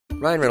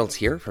Ryan Reynolds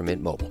here from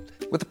Mint Mobile.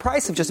 With the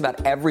price of just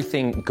about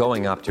everything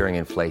going up during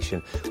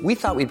inflation, we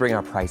thought we'd bring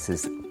our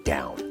prices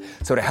down.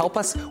 So to help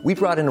us, we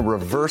brought in a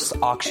reverse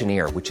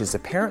auctioneer, which is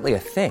apparently a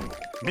thing.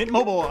 Mint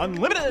Mobile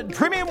Unlimited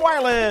Premium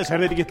Wireless. How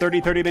to get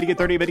 30, 30, bit to get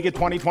 30, bit to get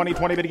 20, 20,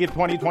 20, bit to get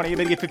 20, 20,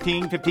 bit to get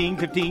 15, 15,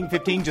 15,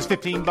 15, just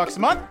 $15 a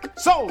month?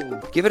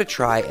 Sold! Give it a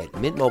try at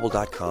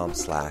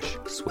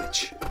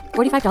mintmobile.com/switch.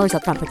 $45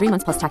 up front for 3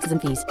 months plus taxes and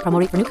fees. Promo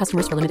rate for new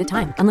customers for limited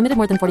time. Unlimited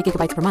more than 40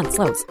 gigabytes per month.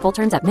 Slows full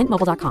terms at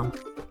mintmobile.com.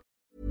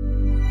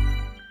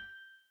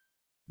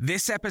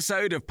 This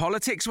episode of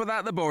Politics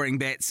Without the Boring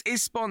Bits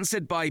is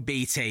sponsored by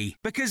BT,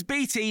 because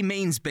BT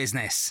means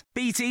business.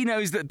 BT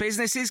knows that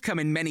businesses come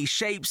in many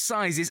shapes,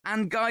 sizes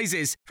and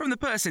guises, from the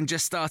person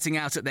just starting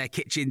out at their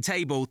kitchen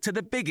table to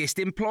the biggest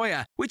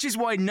employer, which is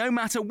why no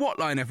matter what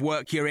line of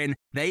work you're in,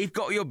 they've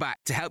got your back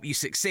to help you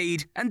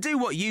succeed and do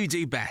what you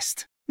do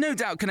best. No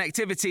doubt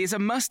connectivity is a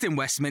must in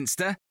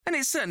Westminster, and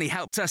it's certainly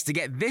helped us to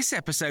get this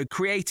episode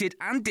created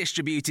and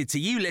distributed to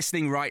you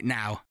listening right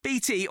now.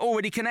 BT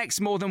already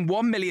connects more than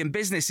 1 million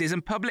businesses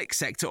and public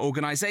sector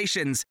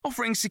organisations,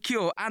 offering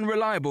secure and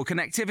reliable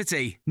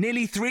connectivity.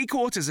 Nearly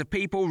 3/4 of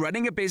people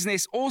running a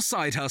business or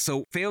side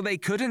hustle feel they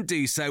couldn't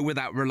do so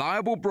without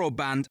reliable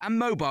broadband and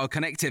mobile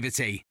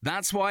connectivity.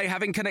 That's why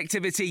having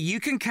connectivity you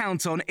can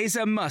count on is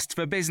a must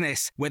for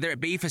business, whether it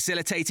be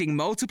facilitating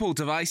multiple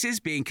devices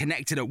being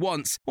connected at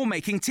once, or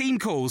making team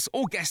calls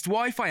or guest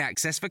Wi-Fi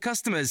access for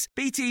customers.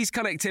 BT's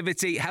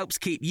connectivity helps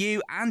keep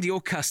you and your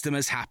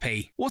customers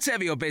happy.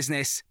 Whatever your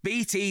business,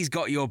 BT's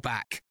got your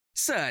back.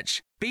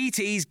 Search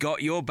BT's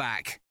got your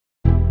back.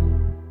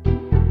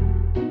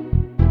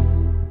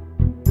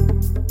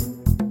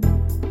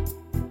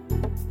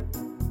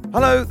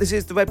 Hello, this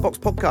is the Red Box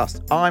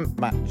Podcast. I'm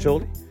Matt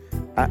Chorley.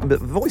 The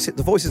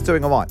voice is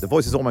doing all right. The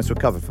voice is almost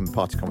recovered from the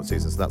party comment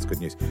season, so that's good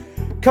news.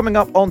 Coming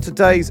up on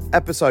today's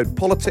episode,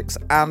 politics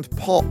and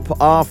pop.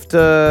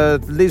 After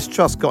Liz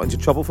Truss got into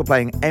trouble for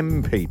playing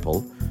M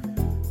People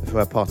for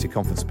her party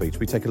conference speech,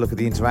 we take a look at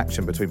the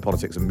interaction between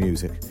politics and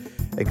music,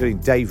 including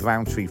Dave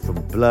Rowntree from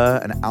Blur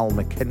and Al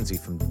McKenzie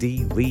from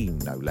D-Ream,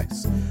 no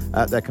less.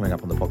 They're coming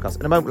up on the podcast.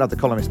 In a moment, we'll have the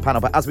columnist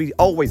panel, but as we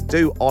always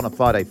do on a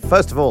Friday,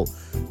 first of all,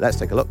 let's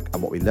take a look at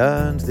what we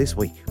learned this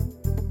week.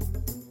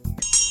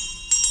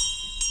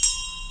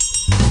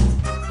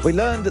 We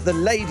learned that the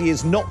lady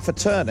is not for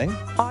turning.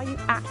 Are you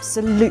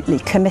absolutely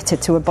committed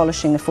to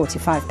abolishing the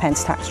 45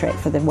 pence tax rate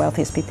for the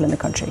wealthiest people in the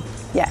country?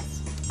 Yes.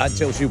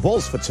 Until she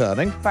was for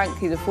turning.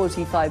 Frankly, the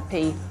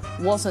 45p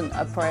wasn't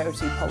a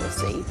priority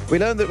policy. We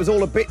learned that it was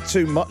all a bit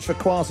too much for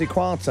Kwasi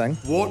Kwarteng.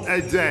 What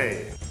a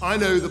day. I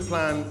know the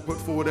plan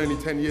put forward only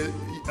 10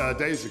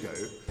 days ago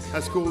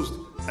has caused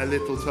a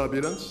little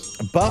turbulence.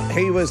 But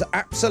he was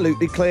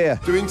absolutely clear.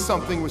 Doing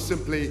something was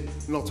simply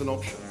not an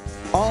option.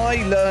 I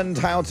learned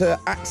how to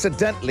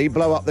accidentally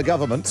blow up the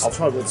government. I'll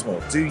try once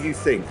more. Do you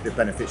think the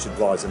benefits should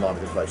rise in line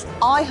with inflation?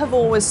 I have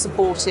always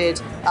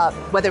supported,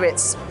 whether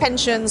it's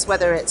pensions,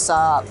 whether it's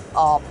our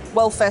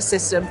welfare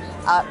system,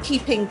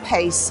 keeping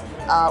pace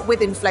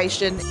with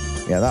inflation.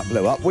 Yeah, that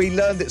blew up. We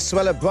learned that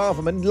Suella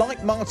Braverman,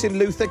 like Martin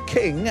Luther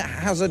King,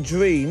 has a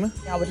dream.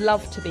 I would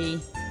love to be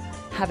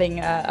having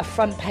a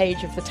front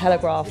page of the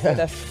Telegraph with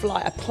a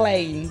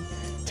plane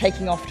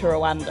taking off to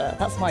Rwanda.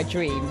 That's my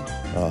dream.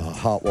 Oh,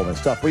 heartwarming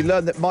stuff. We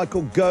learned that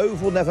Michael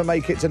Gove will never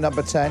make it to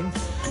number 10.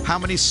 How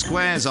many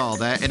squares are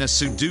there in a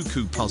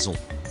Sudoku puzzle?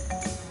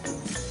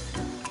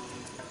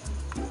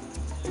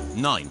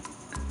 9.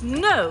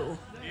 No.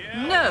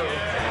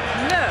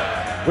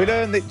 We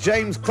learned that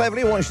James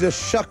cleverly wants you to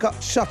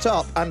shut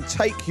up and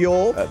take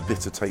your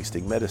bitter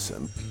tasting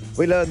medicine.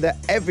 We learned that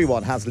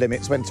everyone has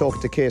limits when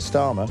talking to Keir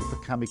Starmer. The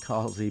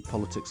kamikaze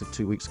politics of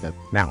 2 weeks ago.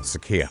 Now, Sir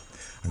Keir,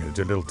 I'm going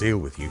to do a little deal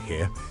with you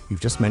here. You've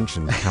just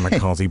mentioned the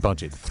kamikaze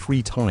budget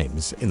 3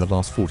 times in the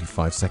last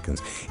 45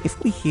 seconds. If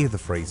we hear the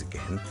phrase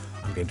again,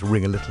 I'm going to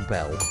ring a little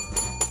bell.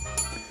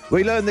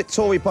 We learned that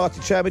Tory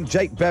party chairman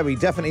Jake Berry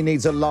definitely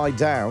needs a lie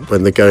down.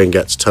 When the going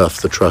gets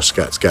tough, the Truss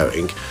gets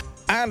going.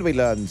 And we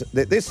learned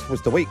that this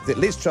was the week that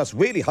Liz Truss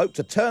really hoped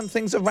to turn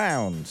things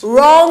around.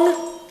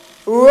 Wrong.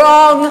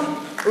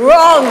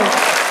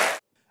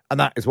 And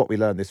that is what we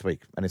learned this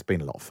week. And it's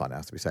been a lot of fun,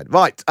 has to be said.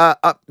 Right,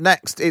 up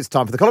next, it's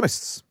time for the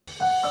columnists.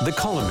 The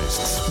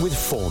Columnists with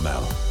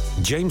Formel,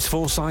 James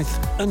Forsyth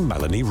and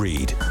Melanie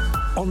Reid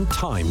on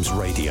Times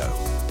Radio.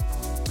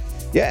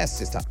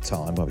 Yes, it's that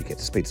time where we get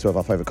to speak to two of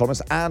our favourite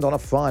columnists. And on a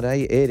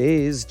Friday, it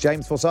is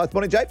James Forsyth.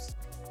 Morning, James.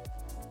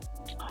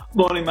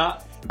 Morning,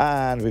 Matt.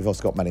 And we've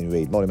also got Melanie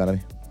Reid. Morning,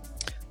 Melanie.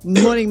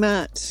 Morning,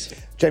 Matt.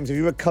 James, have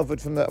you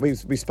recovered from that? We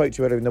spoke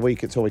to you earlier in the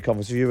week at Tory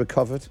Conference. Have you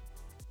recovered?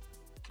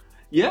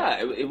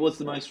 Yeah, it was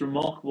the most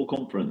remarkable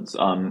conference.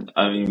 I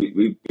mean,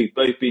 we've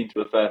both been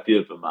to a fair few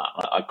of them, Matt.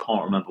 I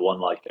can't remember one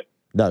like it.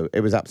 No,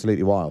 it was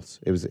absolutely wild.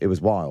 It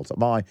was wild.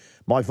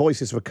 My voice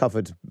has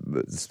recovered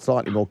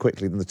slightly more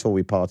quickly than the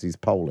Tory party's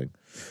polling.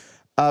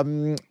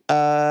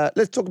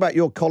 Let's talk about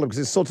your column, because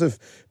it's sort of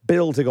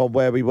building on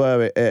where we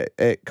were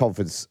at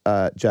conference,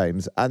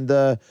 James. And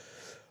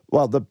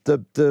Well,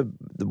 the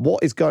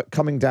what is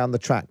coming down the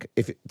track,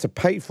 to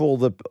pay for all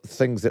the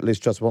things that Liz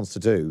Truss wants to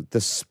do,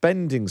 the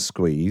spending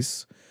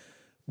squeeze,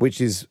 which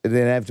is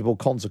the inevitable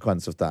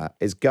consequence of that,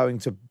 is going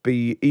to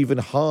be even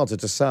harder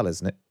to sell,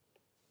 isn't it?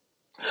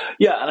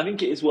 Yeah, and I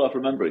think it is worth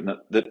remembering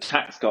that the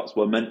tax cuts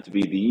were meant to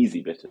be the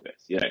easy bit of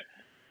this. You know,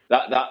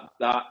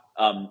 that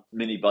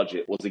mini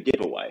budget was a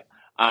giveaway,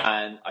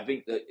 and I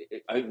think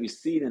we've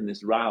seen in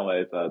this row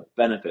over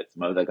benefits,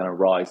 whether they're going to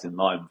rise in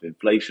line with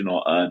inflation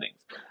or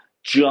earnings,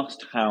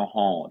 just how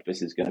hard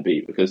this is going to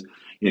be. Because,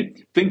 you know,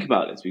 think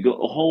about this: we've got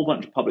a whole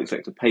bunch of public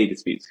sector pay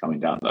disputes coming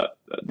down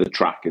the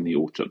track in the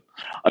autumn.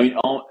 I mean,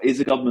 is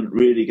the government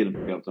really going to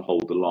be able to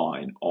hold the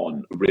line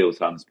on real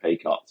terms pay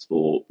cuts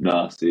for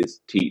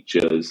nurses,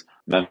 teachers,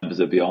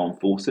 members of the armed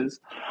forces?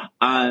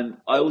 And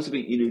I also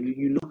think, you know,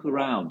 you look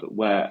around at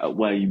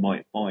where you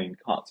might find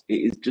cuts.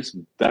 It is just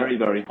very,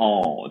 very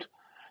hard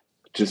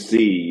to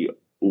see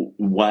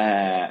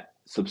where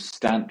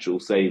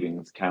substantial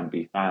savings can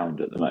be found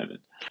at the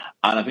moment.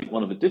 And I think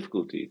one of the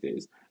difficulties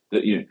is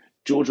that, you know,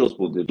 George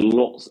Osborne did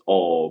lots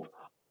of...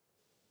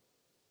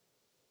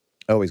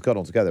 Oh, he's gone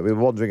altogether. We were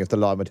wondering if the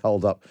line would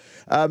hold up.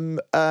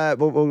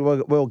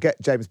 We'll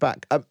get James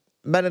back.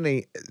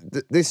 Melanie,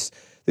 this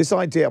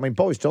idea, I mean,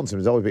 Boris Johnson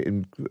has always been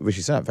in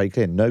Rishi Sunak very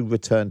clear, no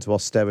return to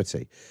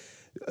austerity.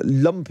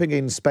 Lumping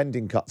in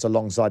spending cuts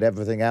alongside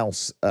everything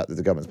else that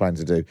the government's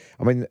planning to do.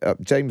 I mean,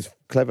 James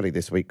cleverly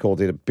this week called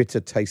it a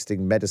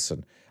bitter-tasting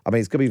medicine. I mean,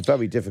 it's going to be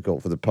very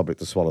difficult for the public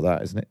to swallow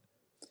that, isn't it?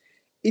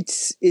 You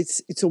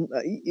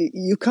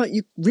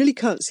really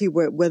can't see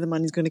where the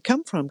money's going to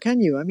come from,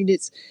 can you? I mean, it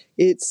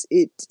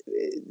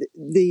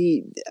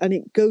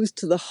goes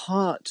to the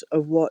heart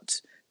of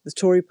what the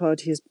Tory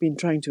party has been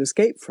trying to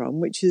escape from,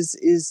 which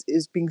is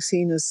being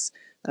seen as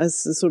the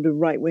sort of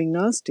right-wing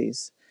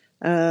nasties.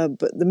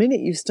 But the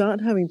minute you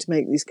start having to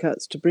make these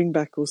cuts to bring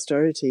back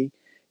austerity,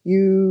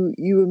 you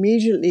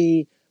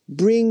immediately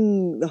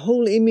bring the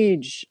whole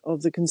image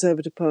of the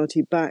Conservative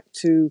Party back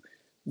to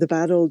the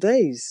bad old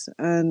days.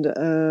 And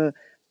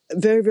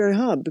very, very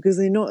hard, because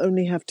they not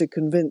only have to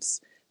convince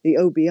the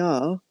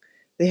OBR,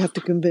 they have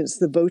to convince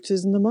the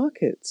voters and the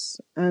markets.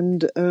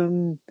 And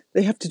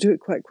they have to do it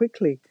quite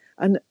quickly.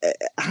 And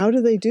how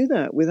do they do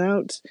that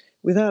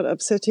without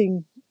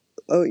upsetting,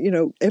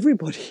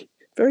 everybody?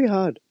 Very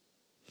hard.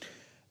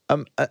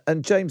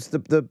 And James, in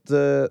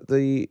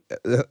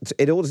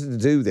order to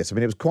do this, I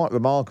mean, it was quite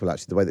remarkable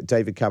actually the way that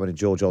David Cameron and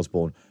George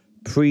Osborne,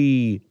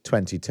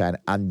 pre-2010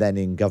 and then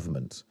in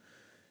government,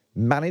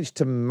 managed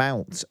to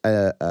mount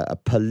a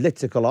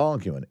political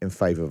argument in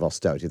favour of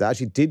austerity that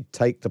actually did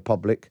take the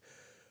public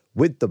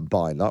with them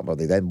by and large. Well,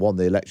 they then won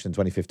the election in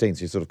 2015,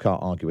 so you sort of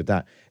can't argue with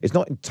that. It's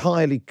not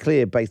entirely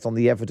clear, based on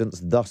the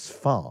evidence thus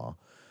far,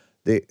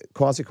 that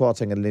Kwasi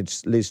Kwarteng and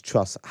Liz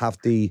Truss have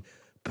the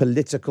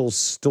political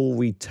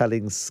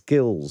storytelling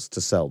skills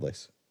to sell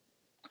this.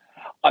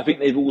 I think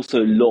they've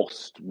also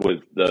lost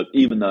with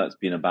even though it's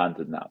been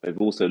abandoned now, they've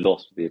also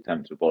lost with the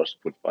attempt to abolish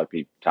the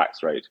 45p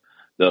tax rate,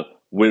 the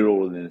we're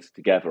all in this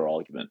together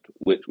argument,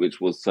 which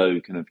was so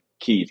kind of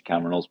key to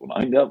Cameron Osborne.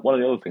 I think one of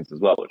the other things as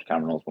well, which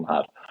Cameron Osborne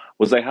had,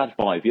 was they had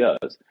 5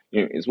 years.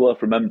 You know, it's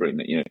worth remembering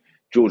that, you know,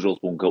 George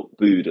Osborne got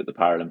booed at the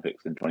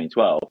Paralympics in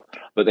 2012,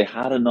 but they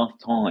had enough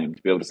time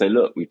to be able to say,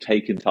 look, we've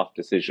taken tough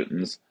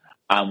decisions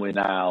and we're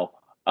now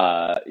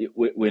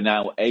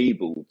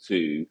able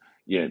to,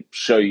 you know,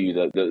 show you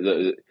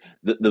the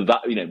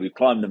you know, we've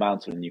climbed the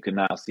mountain and you can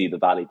now see the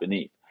valley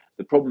beneath.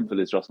 The problem for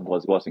Liz Truss and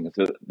Kwasi Kwarteng is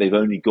that they've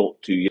only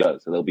got 2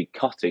 years, so they'll be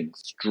cutting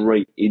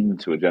straight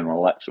into a general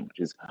election, which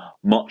is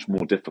much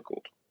more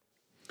difficult.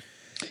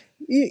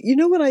 You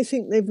know what I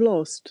think they've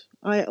lost?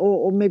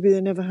 Or maybe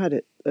they never had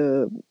it.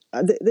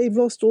 They've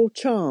lost all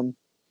charm.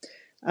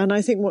 And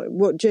I think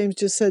what James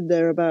just said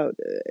there about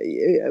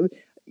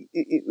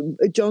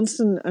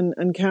Johnson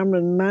and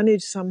Cameron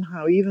managed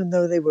somehow, even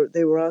though they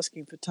were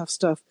asking for tough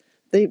stuff,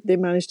 they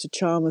managed to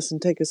charm us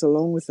and take us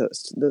along with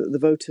us, the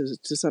voters,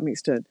 to some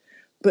extent.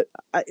 But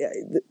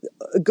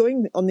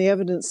going on the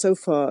evidence so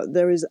far,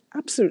 there is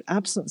absolute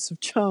absence of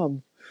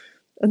charm,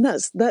 and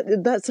that's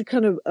a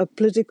kind of a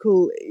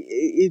political.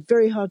 It's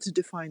very hard to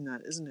define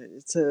that, isn't it?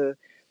 It's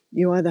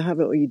you either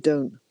have it or you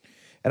don't.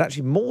 And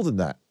actually, more than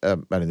that,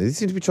 Melanie, they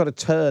seem to be trying to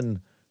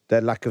turn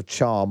their lack of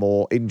charm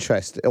or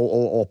interest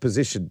or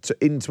position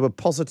into a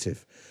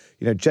positive.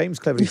 You know, James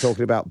cleverly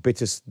talking about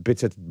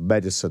bitter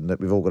medicine that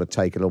we've all got to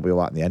take and it'll be all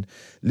right in the end.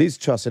 Liz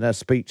Truss in her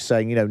speech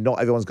saying, you know, not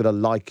everyone's going to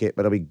like it,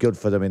 but it'll be good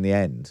for them in the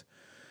end.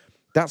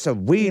 That's a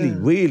really,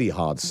 really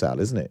hard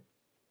sell, isn't it?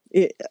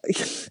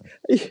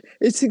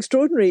 It's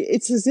extraordinary.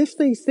 It's as if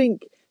they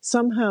think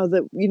somehow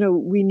that, you know,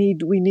 we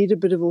need a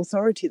bit of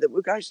authority, that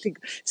we're actually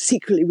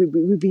secretly,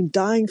 we've been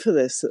dying for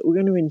this, that we're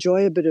going to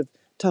enjoy a bit of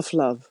tough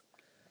love.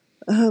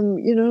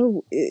 You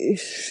know,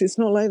 it's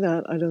not like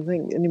that, I don't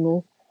think,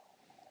 anymore.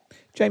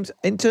 James,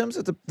 in terms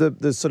of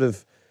the sort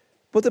of,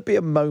 will there be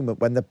a moment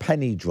when the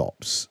penny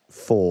drops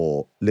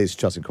for Liz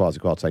Truss and Kwasi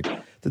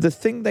Kwarteng that the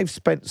thing they've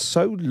spent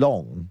so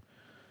long,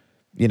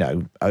 you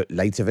know,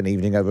 late of an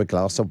evening over a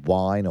glass of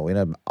wine or in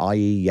an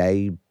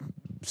IEA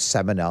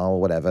seminar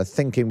or whatever,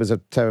 thinking was a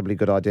terribly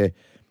good idea.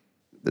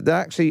 That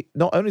actually,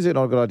 not only is it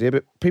not a good idea,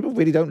 but people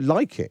really don't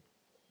like it.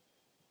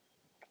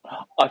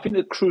 I think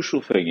the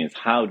crucial thing is,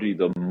 how do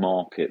the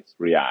markets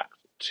react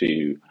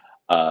to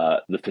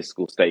the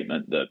fiscal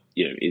statement that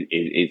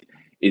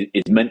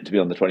is meant to be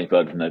on the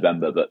 23rd of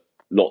November, but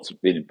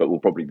will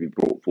probably be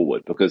brought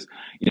forward, because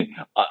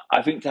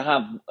I think to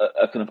have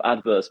a kind of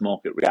adverse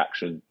market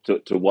reaction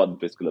to one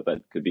fiscal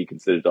event could be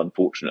considered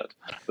unfortunate,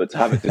 but to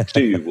have it to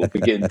two will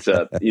begin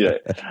to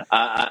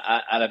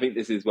and I think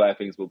this is where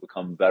things will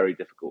become very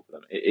difficult for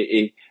them.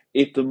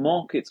 If the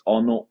markets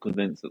are not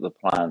convinced that the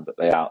plan that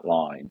they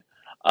outline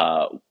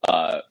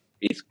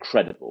is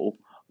credible,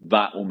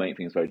 that will make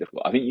things very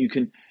difficult. I think you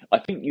can.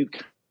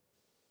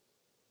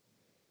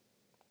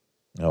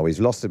 Oh, we've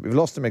lost him. We've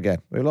lost him again.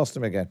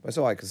 It's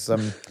all right, because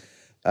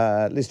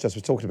Liz just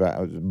was talking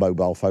about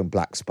mobile phone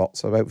black spots,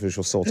 so hopefully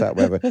she'll sort out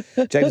wherever.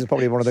 James is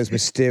probably in one of those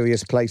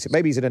mysterious places.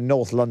 Maybe he's in a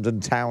North London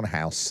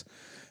townhouse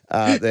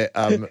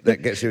that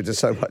gets you into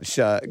so much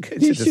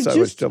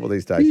trouble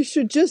these days. You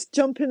should just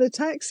jump in a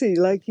taxi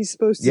like he's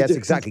supposed to do. Yes,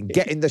 exactly.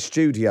 Get in the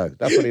studio.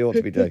 That's what he ought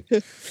to be doing.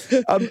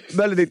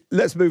 Melanie,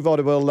 let's move on,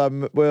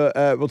 and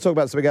we'll talk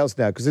about something else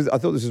now, because I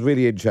thought this was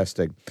really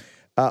interesting.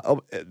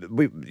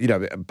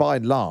 By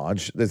and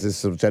large, there's this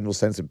sort of general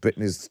sense that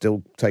Britain is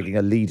still taking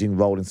a leading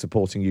role in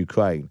supporting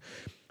Ukraine.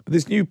 But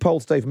this new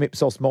poll today from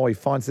Ipsos Mori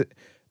finds that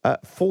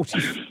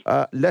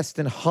less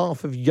than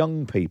half of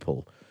young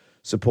people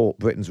support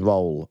Britain's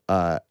role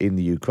in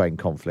the Ukraine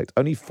conflict.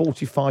 Only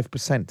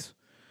 45%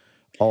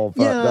 of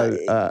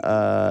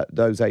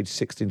those aged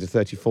 16 to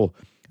 34.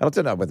 And I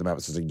don't know whether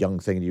that's a young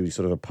thing and you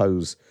sort of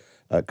oppose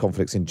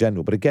conflicts in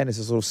general. But again, it's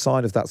a sort of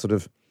sign of that sort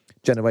of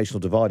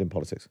generational divide in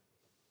politics.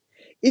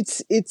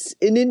 It's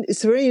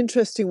a very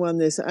interesting one,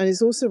 this, and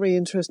it's also very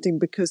interesting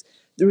because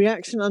the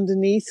reaction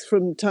underneath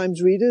from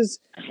Times readers,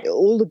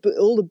 all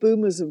the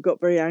boomers have got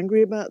very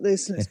angry about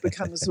this, and it's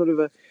become a sort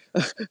of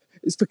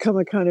it's become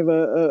a kind of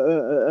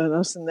an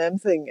us and them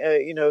thing.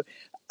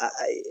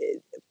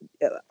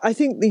 I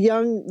think the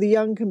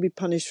young can be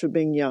punished for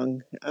being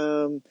young.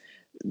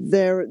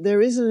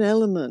 There is an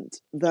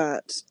element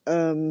that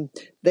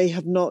they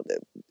have not,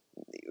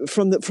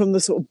 from the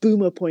sort of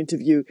boomer point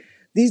of view.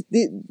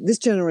 This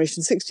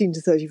generation, 16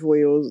 to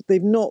 34-year-olds,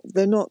 they've not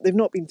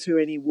been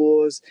through any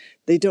wars.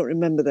 They don't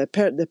remember their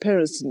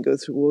parents didn't go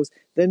through wars.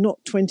 They're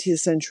not 20th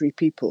century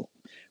people,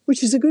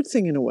 which is a good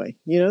thing in a way.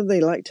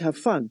 They like to have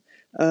fun,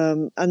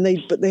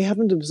 but they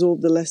haven't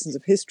absorbed the lessons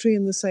of history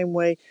in the same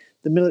way.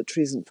 The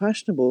military isn't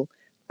fashionable,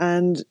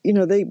 and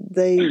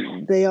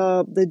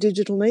they're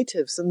digital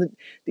natives, and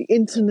the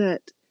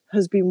internet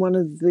has been one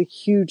of the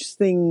huge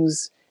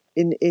things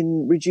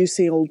in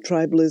reducing old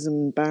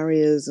tribalism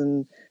barriers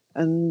and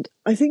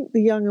I think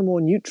the young are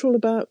more neutral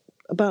about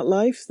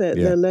life.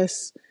 They're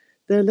less,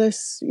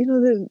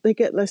 they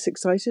get less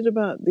excited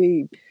about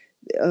the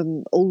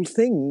old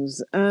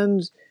things.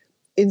 And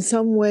in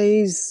some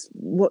ways,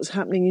 what's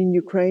happening in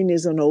Ukraine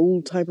is an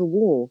old type of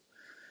war.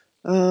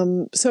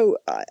 So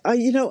I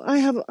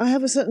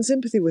have a certain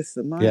sympathy with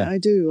them. I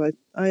do.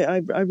 I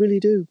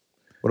really do.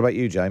 What about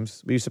you,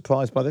 James? Were you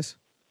surprised by this?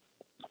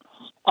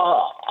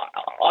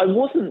 I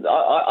wasn't.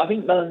 I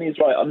think Melanie is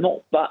right. I'm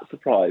not that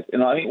surprised.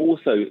 And I think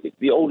also,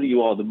 the older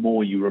you are, the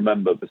more you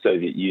remember the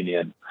Soviet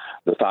Union,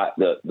 the fact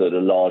that a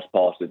large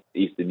part of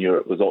Eastern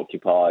Europe was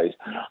occupied.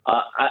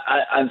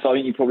 And so I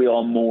think you probably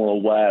are more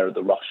aware of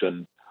the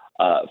Russian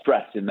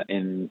threat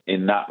in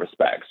that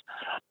respect.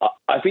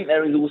 I think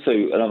there is also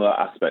another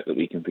aspect that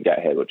we can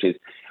forget here, which is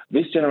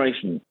this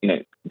generation,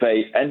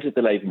 they entered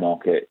the labour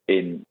market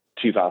in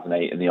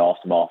 2008 in the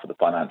aftermath of the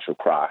financial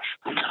crash.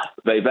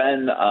 They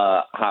then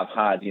have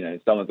had,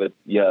 some of the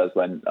years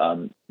when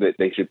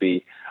they should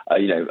be,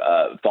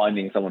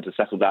 finding someone to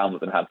settle down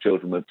with and have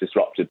children with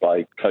disrupted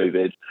by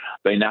COVID.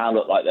 They now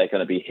look like they're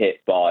going to be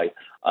hit by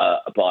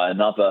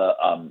another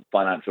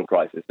financial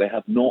crisis. They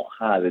have not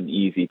had an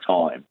easy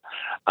time.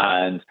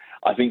 And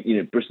I think,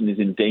 Britain is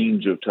in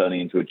danger of turning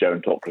into a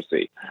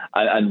gerontocracy.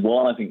 And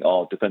while I think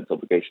our defence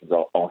obligations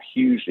are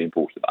hugely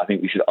important, I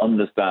think we should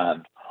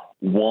understand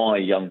why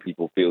young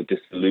people feel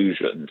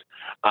disillusioned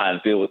and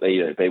feel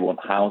that they want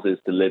houses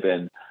to live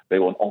in, they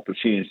want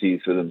opportunities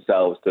for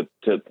themselves to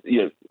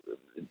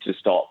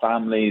start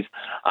families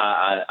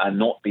and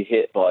not be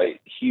hit by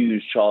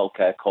huge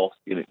childcare costs.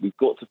 We've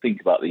got to think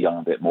about the young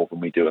a bit more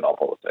than we do in our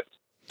politics.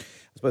 I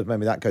suppose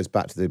maybe that goes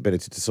back to the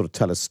ability to sort of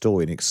tell a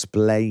story and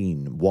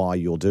explain why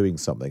you're doing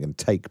something and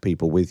take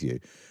people with you,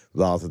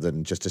 rather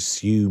than just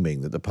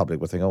assuming that the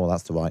public will think, oh, well,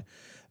 that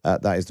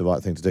is the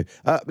right thing to do.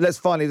 Let's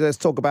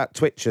talk about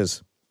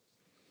Twitchers.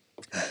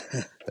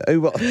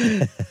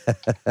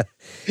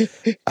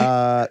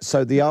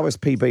 So the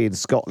RSPB in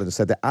Scotland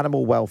said that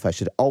animal welfare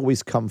should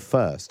always come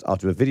first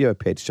after a video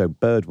appeared to show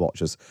bird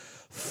watchers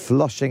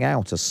flushing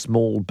out a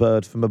small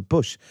bird from a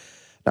bush.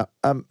 Now,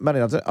 Manny,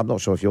 I'm not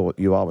sure if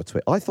you are a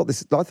twit. I thought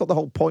the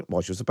whole point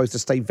was you're supposed to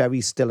stay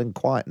very still and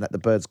quiet and let the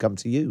birds come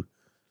to you.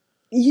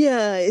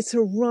 Yeah, it's a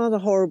rather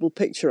horrible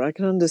picture. I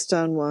can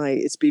understand why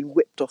it's been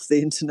whipped off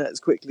the internet as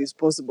quickly as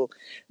possible.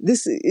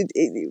 It's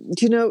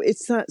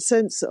that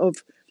sense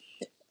of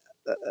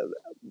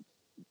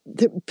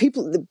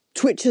the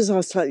twitchers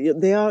are slightly,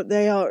 they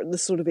are at the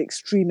sort of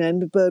extreme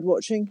end of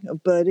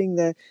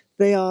birding.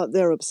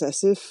 They're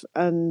obsessive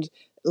and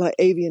like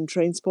avian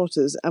train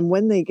spotters. And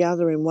when they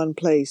gather in one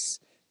place,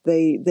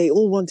 they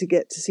all want to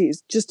get to see.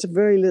 It's just a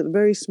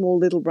very small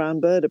little brown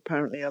bird,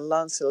 apparently a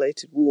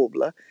lanceolated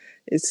warbler.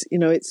 It's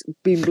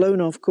been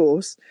blown off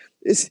course.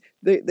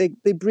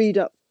 They breed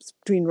up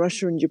between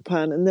Russia and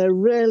Japan, and they're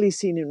rarely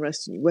seen in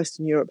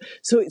Western Europe.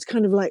 So it's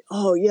kind of like,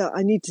 oh yeah,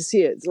 I need to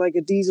see it. It's like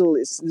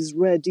it's this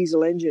rare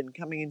diesel engine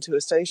coming into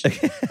a station,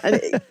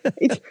 and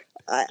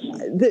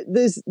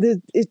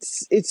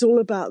it's all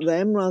about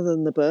them rather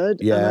than the bird.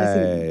 Yeah, and I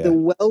think the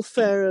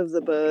welfare of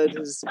the bird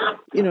is,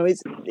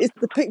 it's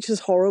the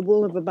picture's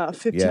horrible of about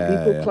 50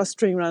 people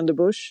clustering around a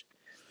bush.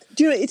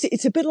 Do you know?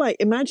 It's a bit like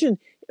imagine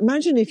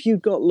if you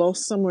got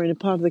lost somewhere in a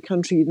part of the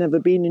country you'd never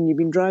been, and you've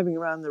been driving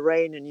around the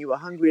rain and you were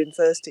hungry and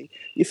thirsty.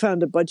 You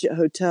found a budget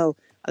hotel,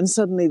 and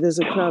suddenly there's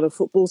a crowd of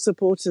football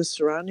supporters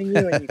surrounding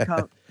you, and you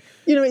can't.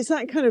 It's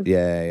that kind of.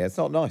 Yeah, it's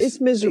not nice.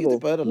 It's miserable. Leave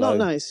the bird alone.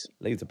 Not nice.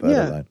 Leave the bird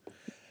alone.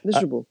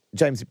 Miserable.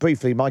 James,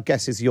 briefly, my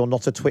guess is you're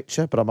not a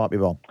twitcher, but I might be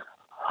wrong.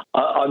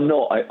 I'm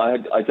not.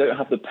 I don't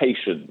have the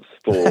patience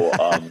for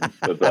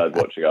the bird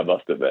watching, I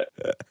must admit.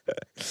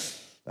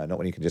 Not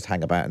when you can just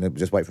hang about and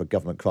just wait for a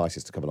government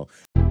crisis to come along.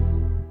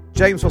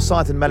 James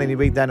Forsyth and Melanie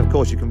Reid then. Of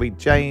course, you can read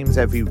James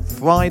every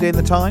Friday in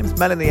The Times,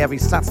 Melanie every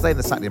Saturday in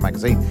The Saturday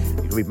Magazine.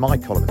 You can read my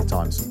column in The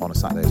Times on a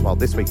Saturday as well.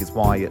 This week is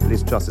why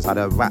Liz Truss has had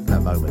a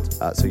Ratner moment.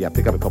 So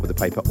pick up a copy of the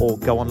paper or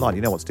go online.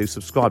 You know what to do.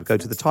 Subscribe. Go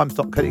to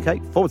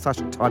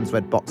thetimes.co.uk/Times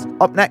Red Box.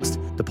 Up next,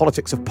 the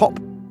politics of pop.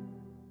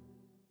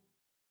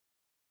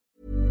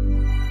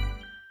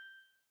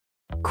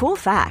 Cool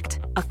fact,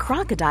 a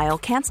crocodile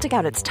can't stick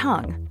out its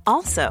tongue.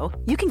 Also,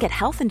 you can get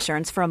health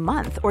insurance for a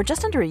month or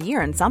just under a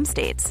year in some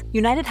states.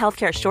 United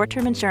Healthcare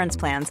short-term insurance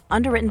plans,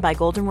 underwritten by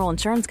Golden Rule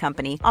Insurance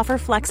Company, offer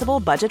flexible,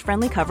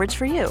 budget-friendly coverage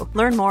for you.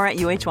 Learn more at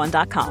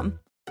UH1.com.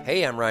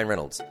 Hey, I'm Ryan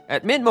Reynolds.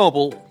 At Mint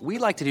Mobile, we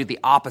like to do the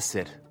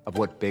opposite of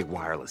what Big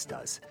Wireless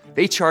does.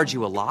 They charge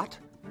you a lot.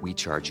 We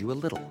charge you a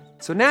little.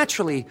 So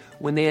naturally,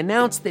 when they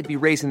announced they'd be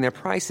raising their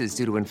prices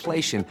due to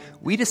inflation,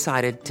 we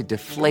decided to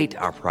deflate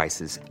our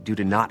prices due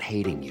to not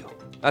hating you.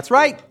 That's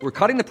right. We're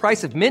cutting the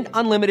price of Mint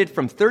Unlimited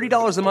from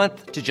 $30 a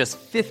month to just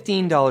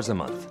 $15 a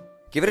month.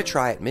 Give it a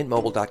try at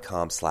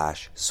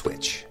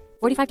mintmobile.com/switch.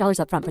 $45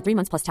 up front for 3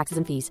 months plus taxes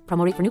and fees.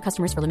 Promo rate for new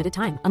customers for limited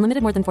time.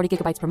 Unlimited more than 40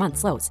 gigabytes per month.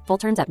 Slows full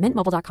terms at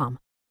mintmobile.com.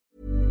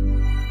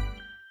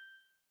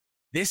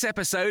 This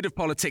episode of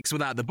Politics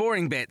Without the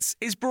Boring Bits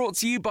is brought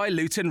to you by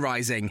Luton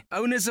Rising,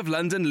 owners of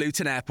London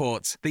Luton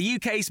Airport, the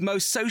UK's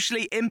most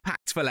socially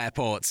impactful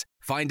airport.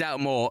 Find out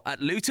more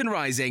at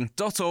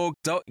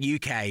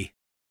lutonrising.org.uk.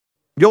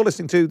 You're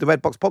listening to the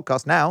Red Box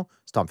Podcast now.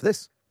 It's time for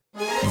this.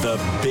 The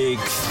Big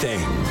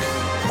Thing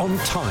on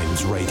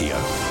Times Radio.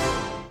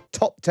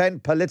 Top 10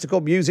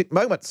 political music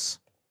moments.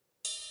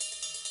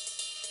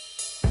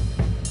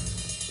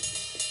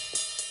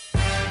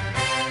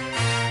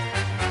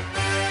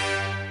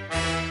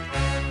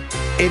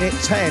 In at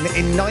 10,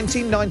 in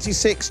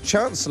 1996,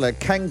 Chancellor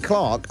Ken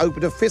Clarke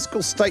opened a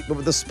fiscal statement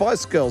with the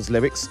Spice Girls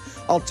lyrics,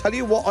 "I'll tell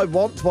you what I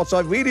want, what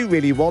I really,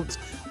 really want.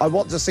 I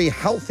want to see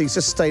healthy,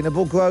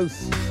 sustainable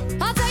growth."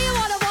 I'll tell you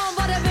what I want,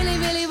 what I really,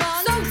 really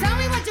want. So tell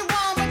me what you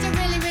want, what you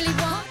really, really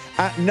want.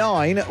 At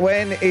 9,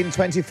 when in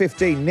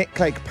 2015, Nick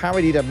Clegg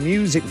parodied a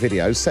music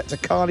video set to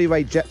Carly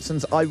Rae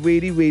Jepsen's I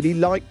Really, Really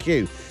Like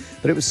You.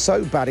 But it was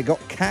so bad it got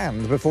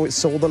canned before it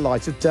saw the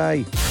light of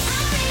day.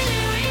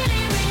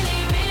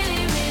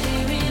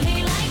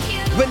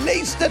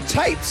 Release the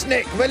tapes,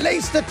 Nick!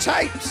 Release the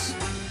tapes!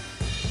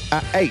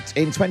 At 8,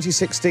 in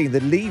 2016,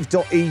 the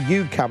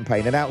Leave.eu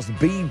campaign announced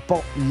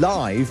Bebop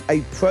Live, a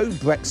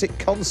pro-Brexit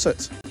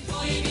concert.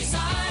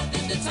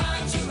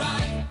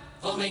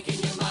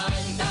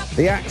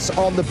 The acts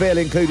on the bill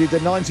included the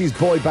 90s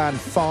boy band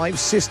Five,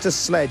 Sister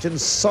Sledge and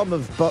some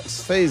of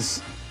Bucks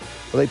Fizz.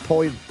 Well,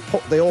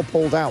 they all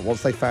pulled out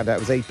once they found out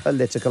it was a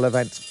political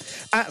event.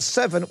 At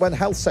 7, when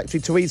Health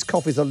Secretary Therese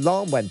Coffey's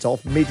alarm went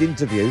off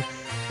mid-interview,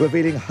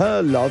 revealing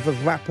her love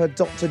of rapper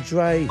Dr.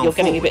 Dre. You're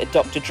getting a bit of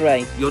Dr.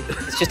 Dre.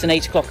 It's just an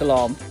 8 o'clock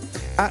alarm.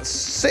 At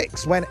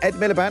 6, when Ed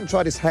Miliband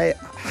tried his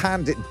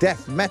hand at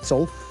death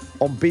metal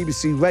on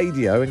BBC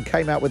Radio and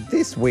came out with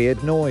this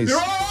weird noise.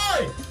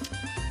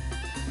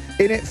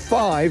 In at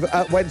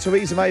 5, when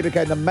Theresa May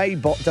became the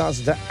Maybot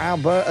dancing to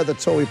ABBA at the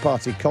Tory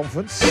party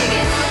conference.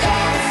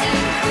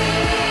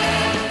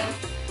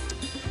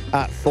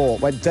 At 4,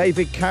 when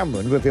David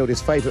Cameron revealed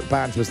his favourite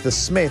band was The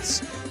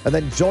Smiths, and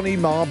then Johnny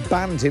Marr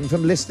banned him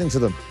from listening to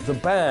them. The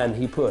ban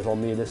he put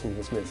on me listening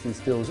to The Smiths is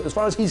still, as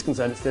far as he's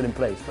concerned, it's still in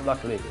place, but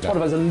luckily it's sort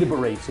of as a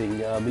liberating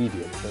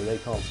medium, so they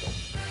can't stop.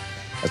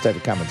 As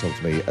David Cameron talked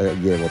to me a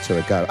year or two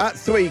ago. At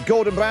 3,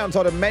 Gordon Brown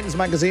told a men's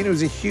magazine he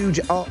was a huge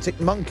Arctic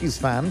Monkeys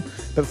fan,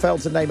 but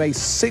failed to name a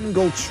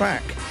single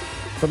track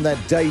from their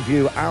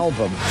debut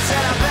album. Said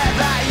I bet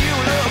that you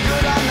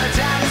look good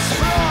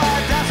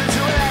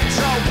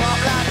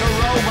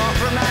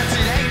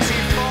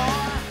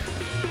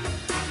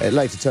It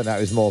later turned out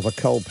he was more of a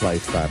Coldplay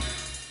fan.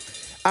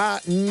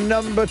 At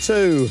number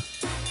 2,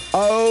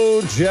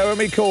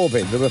 Jeremy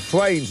Corbyn, the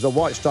refrain to the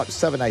White Striped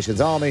Seven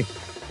Nations Army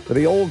that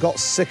he all got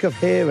sick of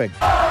hearing.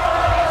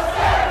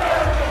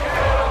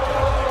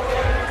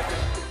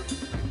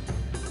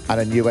 And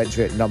a new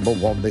entry at number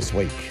 1 this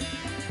week.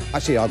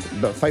 Actually,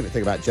 the favourite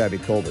thing about Jeremy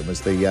Corbyn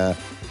was the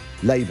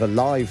Labour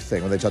Live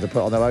thing when they tried to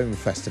put on their own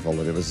festival,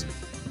 and it was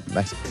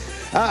messy.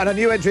 And a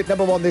new entry at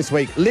number 1 this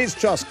week. Liz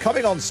Truss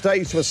coming on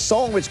stage to a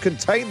song which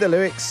contained the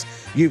lyrics,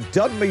 "You've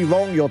done me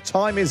wrong, your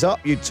time is up,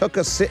 you took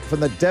a sip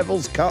from the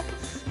devil's cup,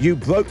 you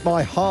broke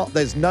my heart,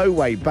 there's no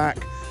way back,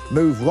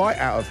 move right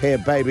out of here,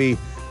 baby,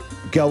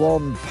 go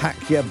on,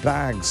 pack your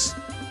bags."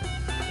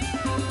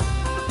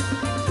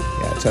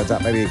 Yeah, it turns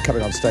out maybe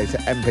coming on stage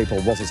to M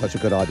people wasn't such a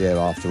good idea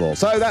after all.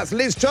 So that's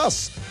Liz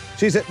Truss.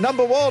 She's at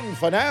number 1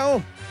 for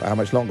now. But how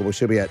much longer will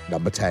she be at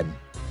number 10?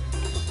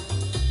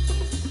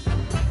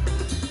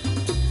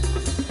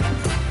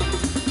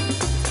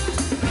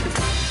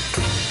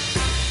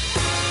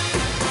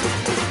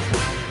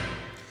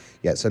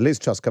 Yeah, so Liz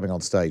Truss coming on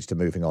stage to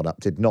Moving On Up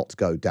did not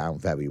go down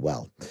very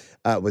well.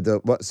 With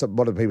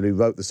one of the people who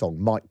wrote the song,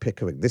 Mike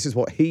Pickering. This is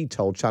what he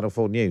told Channel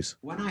 4 News.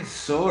 When I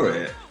saw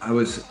it, I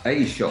was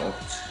A,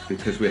 shocked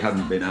because we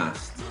hadn't been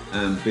asked,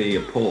 and B,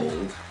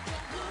 appalled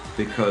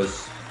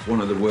because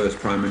one of the worst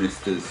prime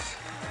ministers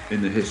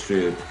in the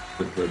history of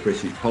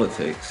British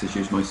politics has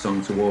used my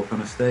song to walk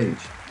on a stage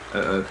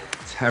at a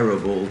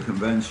terrible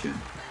convention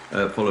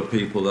full of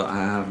people that I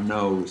have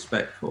no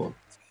respect for.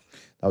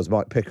 That was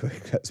Mike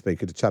Pickering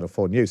speaking to Channel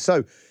 4 News.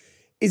 So,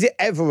 is it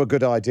ever a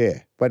good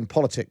idea when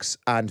politics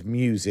and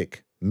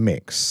music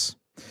mix?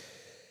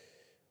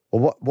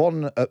 Well,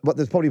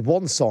 there's probably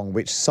one song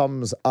which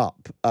sums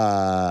up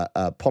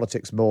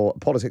politics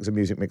and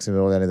music mixing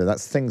more than anything.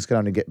 That's "Things Can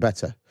Only Get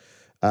Better."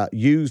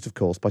 Used, of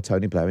course, by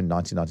Tony Blair in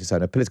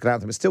 1997. A political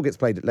anthem. It still gets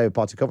played at Labour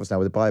Party conference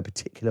now by a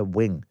particular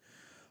wing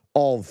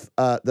of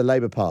the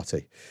Labour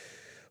Party.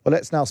 Well,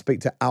 let's now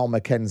speak to Al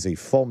Mackenzie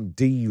from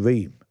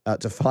D-Ream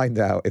to find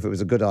out if it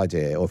was a good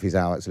idea or if he's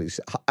Al actually.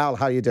 Al,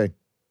 how are you doing?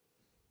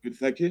 Good,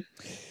 thank you.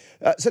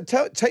 So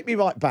take me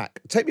right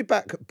back. Take me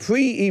back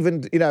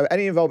pre-even,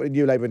 any involvement in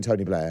New Labour and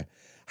Tony Blair.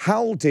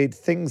 How did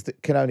Things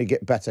That Can Only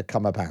Get Better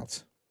come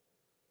about?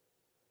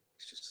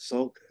 It's just a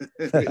song.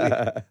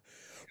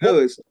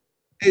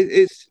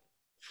 It's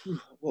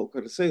what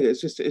can I say?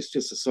 It's just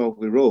a song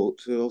we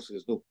wrote. Also,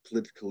 there's no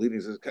political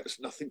leanings. There's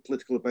nothing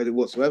political about it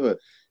whatsoever.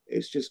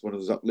 It's just one of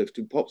those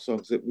uplifting pop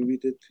songs that we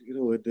did, in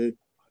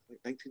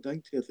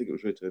 1990, I think it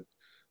was written.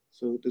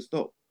 So there's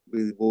not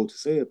really more to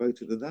say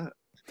about it than that,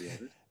 to be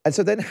honest. And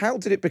so then how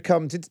did it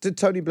become, did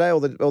Tony Blair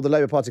or the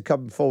Labour Party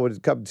come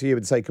to you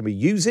and say, can we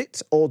use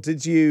it? Or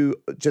did you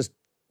just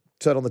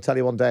turn on the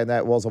telly one day and there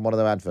it was on one of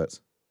their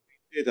adverts?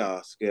 We did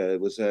ask, yeah. It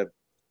was at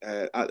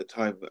the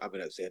time, it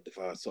was the end of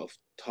our sort of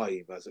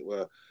time, as it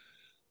were.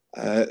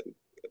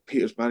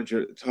 Peter's manager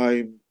at the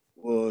time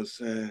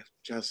was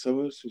Jazz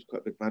Summers, who was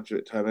quite a big manager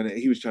at the time, and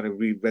he was trying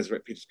to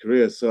resurrect Peter's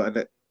career. So,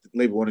 and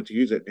Labour wanted to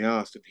use it, and they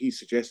asked, and he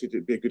suggested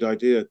it'd be a good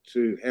idea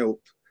to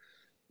help,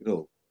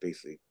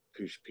 basically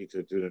push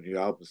Peter doing a new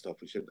album stuff,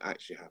 which didn't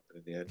actually happen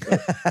in the end.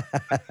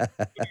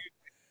 But, to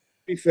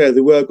be fair,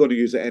 they were going to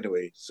use it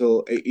anyway.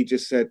 So he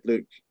just said,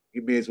 look,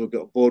 you may as well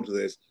get on board with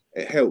this.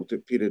 It helped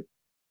that Peter,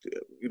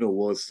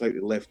 was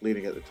slightly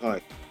left-leaning at the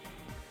time.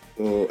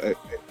 So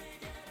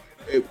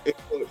it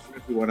worked for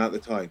everyone at the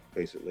time,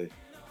 basically.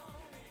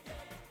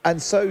 And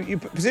so you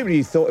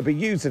presumably thought it'd be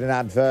used in an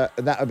advert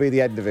and that would be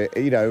the end of it,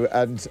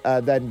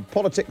 and then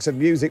politics and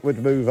music would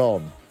move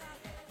on.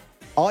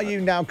 Are you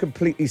now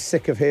completely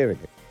sick of hearing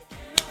it?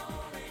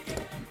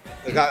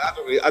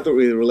 I don't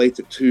really relate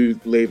it to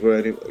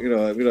Labour.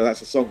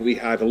 That's a song we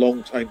had a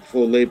long time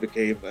before Labour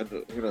came, and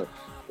it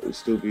would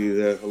still be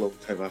there a long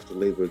time after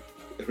Labour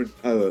are in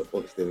power,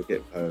 or if they were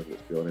getting power,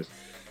 let's be honest.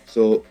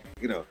 So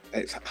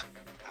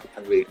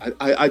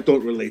I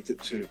don't relate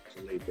it to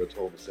Labour at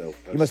all myself.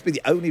 You must be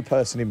the only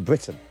person in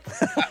Britain.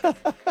 To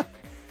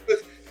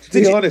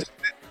be honest,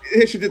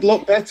 it actually did a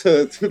lot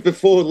better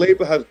before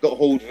Labour had got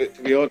hold of it,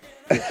 to be honest.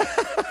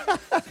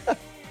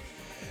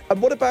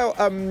 And what about,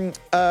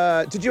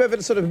 did you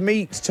ever sort of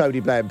meet Tony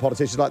Blair and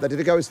politicians like that? Did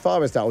it go as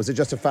far as that, or was it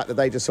just a fact that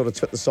they just sort of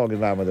took the song and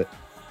ran with it?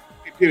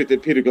 Peter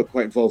did. Peter got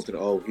quite involved in it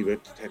all. He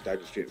went to 10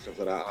 Downing Street and stuff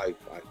like that. I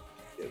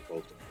get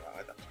involved in that.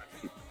 I try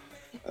to keep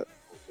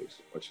politics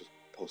as much as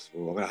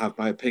possible. I'm going to have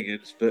my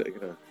opinions, but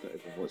not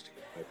everyone wants to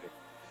get my opinion.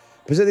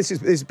 But so this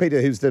is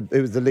Peter, who's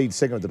the lead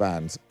singer of the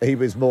band. He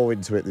was more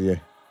into it than you.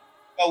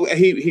 Oh,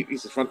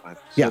 he's the front man.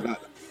 So yeah.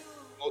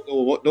 No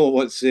one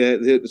wants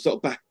the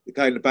sort of the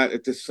guy in the back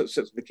that just sits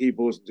on the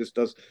keyboards and just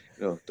does,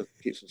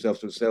 keeps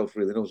himself to himself.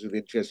 Really, no one's really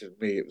interested in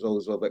me. It was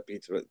always all about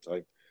Peter at the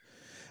time.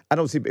 And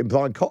obviously in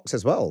Brian Cox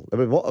as well. I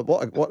mean,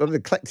 what an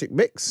eclectic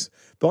mix.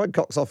 Brian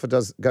Cox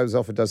goes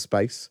off and does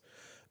Space.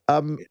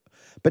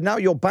 But now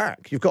you're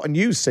back. You've got a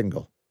new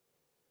single.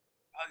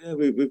 Oh,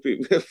 yeah, we've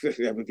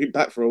been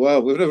back for a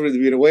while. We've never really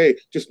been away.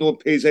 Just no one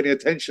pays any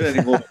attention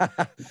anymore.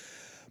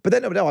 But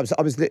then, no,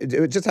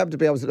 it just happened to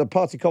be, I was at a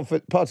party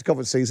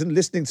conference season,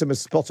 listening to my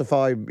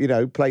Spotify,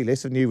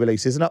 playlist of new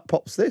releases, and up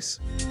pops this.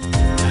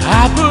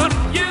 I put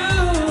you.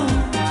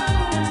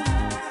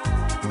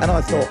 And I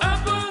thought,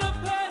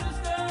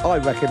 I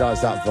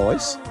recognise that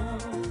voice.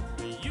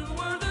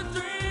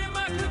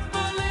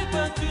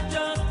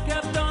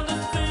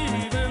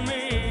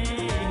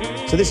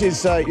 So this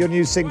is your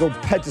new single,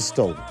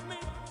 Pedestal.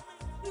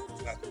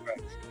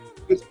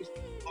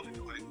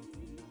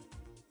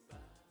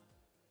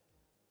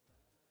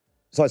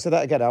 Sorry, say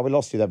that again. We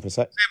lost you then for a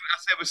sec.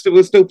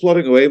 We're still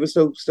plodding away. We're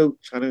still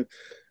trying to.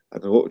 I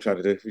don't know what we're trying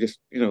to do. We just,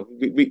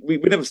 we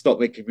never stopped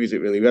making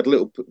music. Really, we had a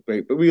little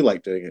break, but we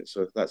like doing it.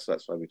 So that's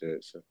why we do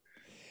it. So.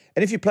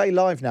 And if you play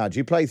live now, do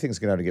you play things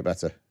can only get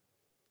better?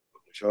 No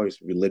choice.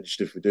 We'd be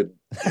lynched if we didn't.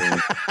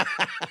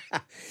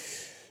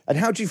 And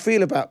how do you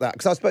feel about that?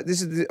 Because I suppose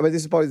this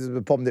is probably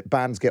the problem that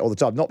bands get all the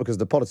time, not because of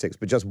the politics,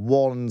 but just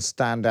one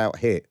standout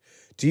hit.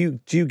 Do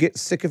you get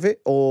sick of it,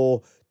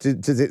 or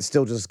does it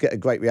still just get a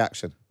great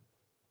reaction?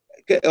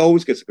 It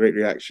always gets a great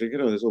reaction.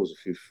 There's always a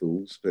few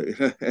fools, but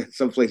in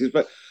some places.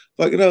 But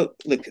look,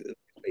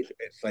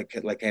 it's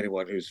like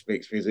anyone who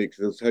makes music,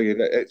 they'll tell you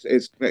that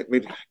it's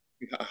made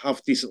a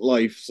half decent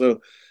life.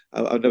 So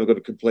I'm never going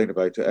to complain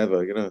about it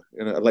ever.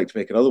 I'd like to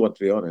make another one, to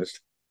be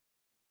honest.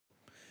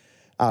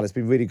 Al, it's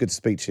been really good to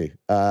speak to you.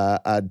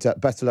 And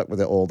best of luck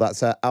with it all.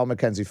 That's Al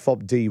McKenzie,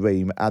 Fob D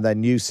Ream, and their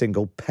new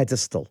single,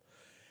 Pedestal,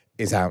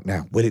 is out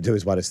now. Will it do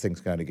as well as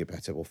things going to get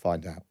better? We'll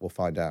find out.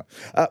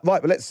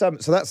 Right, but let's. So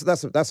that's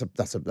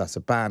a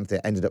band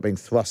that ended up being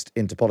thrust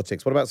into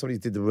politics. What about somebody who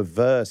did the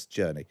reverse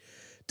journey?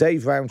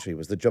 Dave Rowntree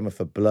was the drummer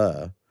for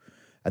Blur,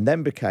 and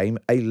then became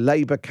a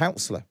Labour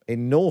councillor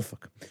in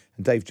Norfolk.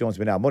 And Dave joins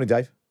me now. Morning,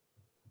 Dave.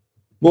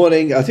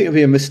 Morning. I think it'd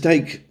be a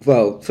mistake.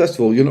 Well, first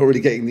of all, you're not really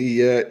getting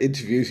the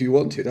interviews you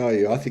wanted, are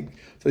you? I think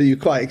so. You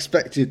quite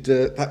expected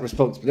that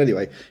response, but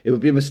anyway, it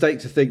would be a mistake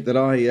to think that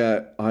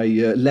I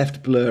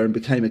left Blur and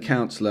became a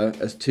councillor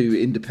as two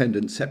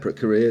independent, separate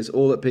careers.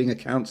 All that being a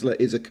councillor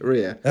is a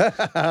career.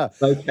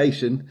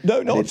 Location.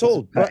 No, not at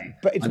all. But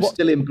it's I'm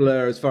still in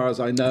Blur as far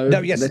as I know.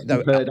 No, yes, unless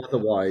you've heard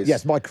otherwise.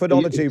 Yes, my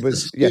chronology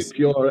was yes.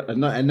 You're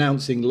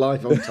announcing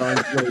live on time.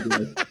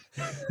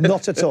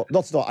 Not at all.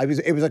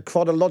 It was a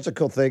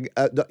chronological thing.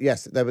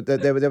 Yes, there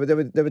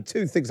were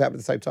two things happening at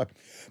the same time.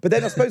 But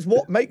then I suppose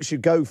what makes you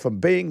go from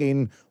being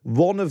in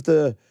one of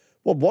the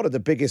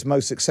biggest,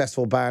 most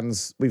successful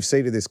bands we've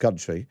seen in this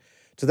country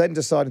to then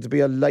deciding to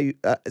be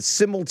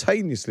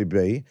simultaneously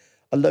be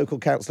a local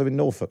councillor in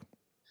Norfolk?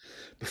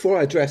 Before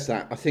I address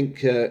that, I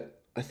think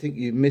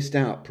you missed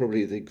out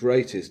probably the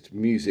greatest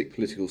music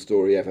political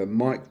story ever.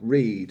 Mike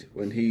Reid,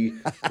 when he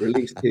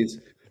released his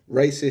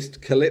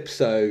racist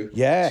Calypso,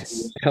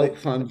 yes, to help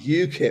fund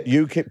UKIP.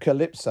 UKIP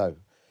Calypso.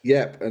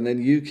 Yep, and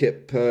then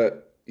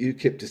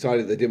UKIP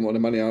decided they didn't want the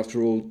money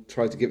after all,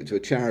 tried to give it to a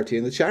charity,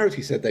 and the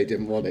charity said they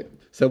didn't want it.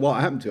 So what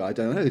happened to it, I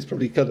don't know. It's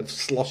probably kind of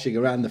sloshing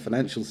around the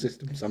financial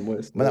system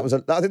somewhere. Well,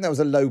 I think that was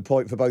a low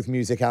point for both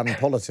music and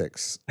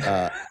politics.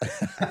 I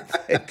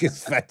think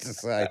it's fair to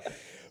say.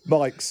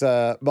 Mike's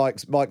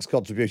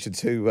contribution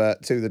to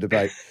the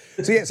debate.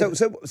 So yeah,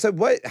 so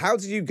how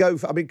did you go?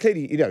 I mean,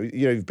 clearly,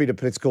 you've been a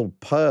political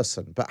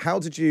person, but how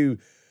did you,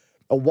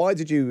 or why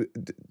did you?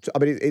 I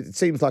mean, it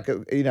seems like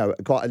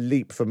quite a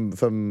leap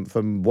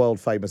from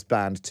world famous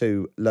band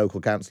to local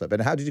councillor.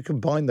 But how did you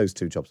combine those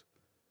two jobs?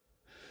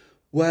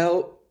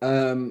 Well,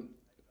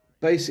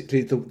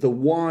 basically, the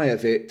why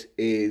of it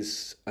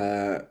is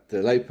the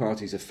Labour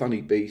Party's a funny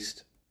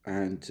beast,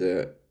 and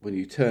when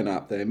you turn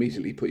up, they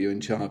immediately put you in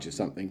charge of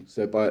something.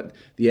 So by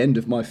the end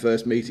of my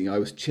first meeting, I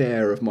was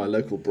chair of my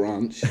local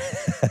branch,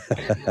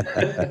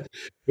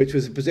 which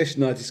was a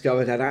position I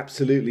discovered had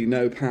absolutely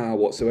no power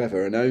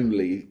whatsoever and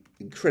only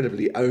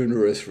incredibly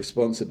onerous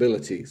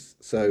responsibilities.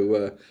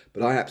 So,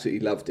 but I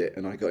absolutely loved it,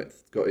 and I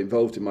got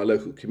involved in my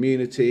local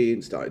community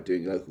and started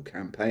doing local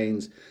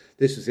campaigns.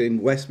 This was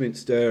in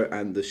Westminster,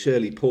 and the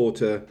Shirley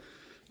Porter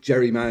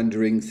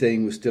gerrymandering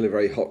thing was still a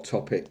very hot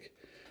topic.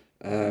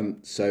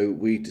 So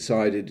we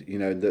decided,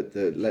 that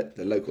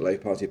the local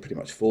Labour Party had pretty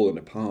much fallen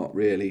apart,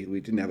 really.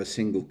 We didn't have a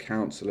single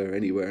councillor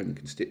anywhere in the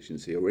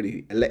constituency or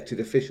any elected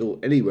official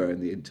anywhere in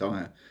the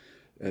entire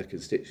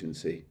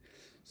constituency.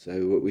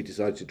 So we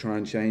decided to try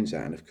and change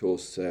that. And of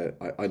course,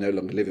 I no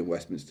longer live in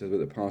Westminster, but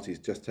the party's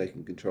just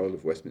taken control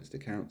of Westminster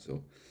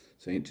Council.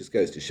 So it just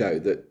goes to show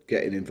that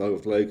getting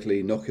involved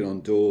locally, knocking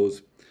on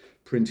doors,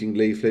 printing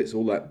leaflets,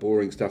 all that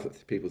boring stuff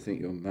that people think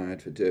you're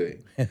mad for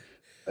doing,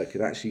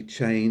 could actually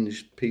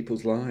change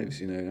people's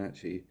lives,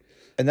 actually.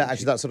 And that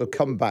sort of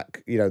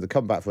comeback, the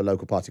comeback for a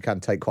local party can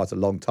take quite a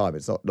long time.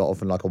 It's not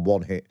often like a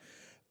one-hit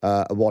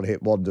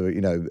wonder.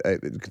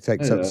 It could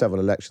take several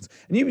elections.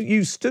 And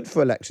you stood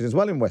for election as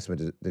well in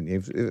Westminster, didn't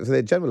you, for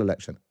the general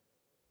election?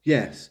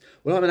 Yes.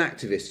 Well, I'm an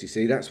activist, you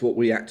see. That's what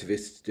we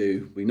activists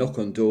do. We knock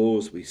on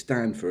doors, we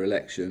stand for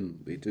election,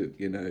 we do,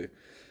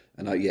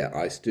 And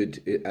I stood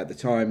at the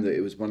time that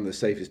it was one of the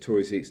safest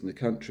Tory seats in the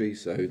country.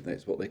 So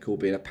that's what they call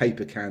being a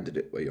paper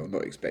candidate, where you're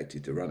not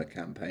expected to run a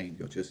campaign.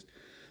 You're just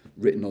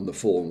written on the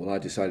form. Well, I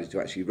decided to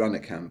actually run a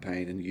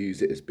campaign and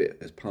use it as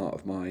part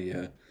of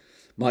my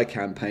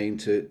campaign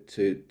to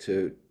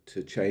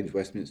change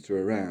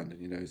Westminster around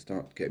and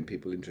start getting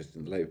people interested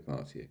in the Labour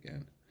Party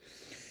again.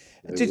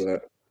 So,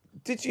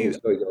 did you?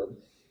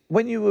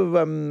 When you were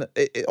on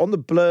the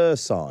Blur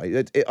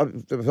side, I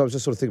was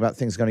just sort of thinking about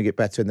things going to get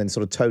better, and then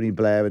sort of Tony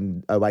Blair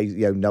and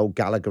Noel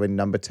Gallagher in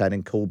Number 10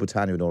 and Cool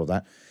Britannia and all of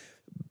that.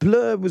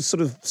 Blur was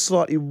sort of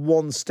slightly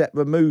one step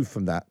removed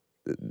from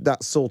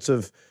that sort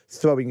of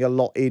throwing a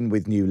lot in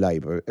with New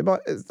Labour.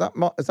 Is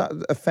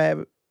that a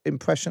fair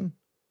impression?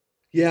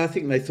 Yeah, I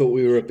think they thought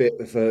we were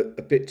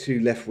a bit too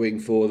left wing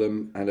for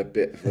them and a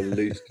bit of a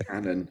loose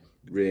cannon,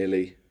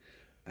 really.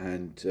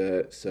 And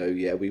so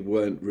we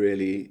weren't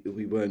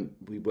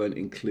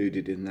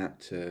included in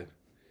that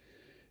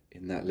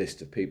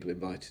list of people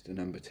invited to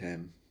Number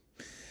 10.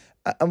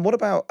 And what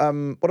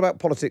about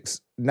politics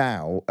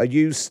now? Are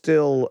you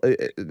still?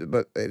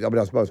 But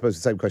I suppose the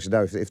same question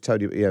now. If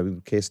Tony,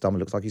 Keir Starmer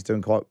looks like he's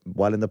doing quite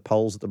well in the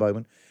polls at the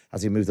moment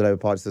as he moves the Labour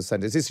Party to the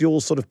centre. Is this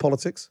your sort of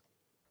politics?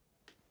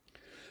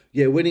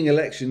 Yeah, winning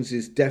elections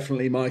is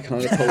definitely my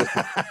kind of politics.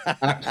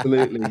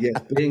 Absolutely,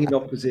 yes. Being in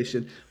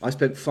opposition. I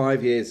spent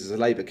 5 years as a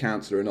Labour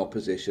councillor in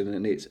opposition,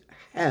 and it's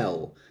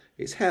hell.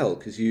 It's hell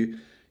because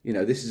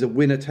this is a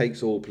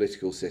winner-takes-all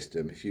political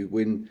system. If you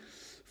win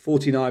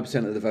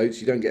 49% of the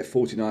votes, you don't get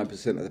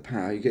 49% of the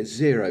power. You get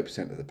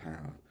 0% of the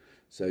power.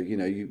 So,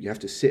 you have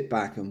to sit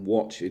back and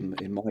watch. In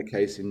my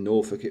case, in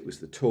Norfolk, it was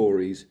the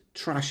Tories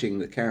trashing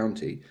the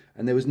county,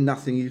 and there was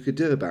nothing you could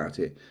do about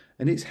it.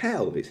 And it's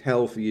hell. It's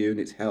hell for you, and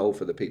it's hell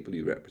for the people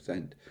you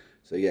represent.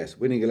 So, yes,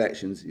 winning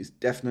elections is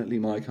definitely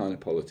my kind of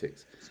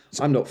politics.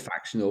 I'm not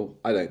factional.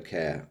 I don't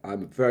care.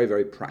 I'm very,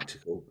 very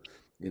practical.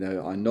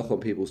 I knock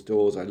on people's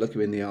doors, I look them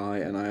in the eye,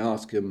 and I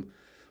ask them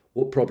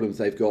what problems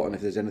they've got and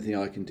if there's anything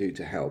I can do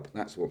to help.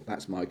 That's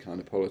my kind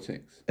of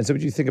politics. And so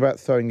would you think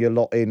about throwing your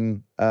lot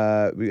in,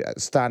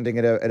 standing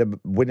at a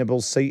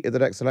winnable seat at the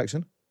next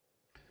election?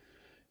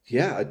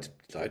 Yeah,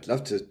 I'd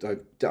love to.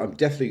 I'm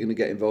definitely going to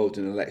get involved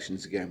in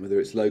elections again, whether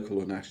it's local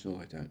or national,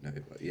 I don't know.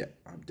 But yeah,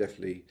 I'm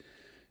definitely,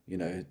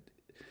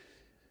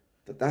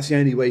 that's the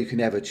only way you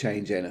can ever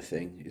change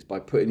anything, is by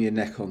putting your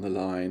neck on the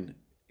line.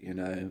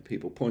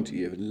 People point at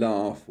you and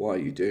laugh. Why are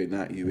you doing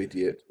that, you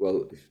idiot?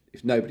 Well,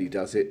 if nobody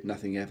does it,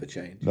 nothing ever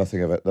changes.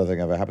 Nothing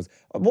ever happens.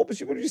 What would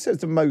you say is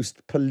the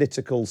most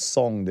political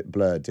song that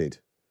Blur did?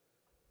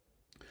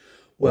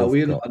 Well,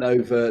 we're not an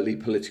overtly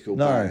political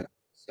band,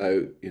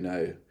 so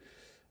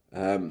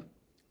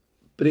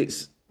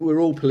but we're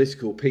all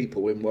political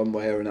people in one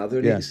way or another,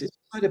 and it's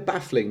kind of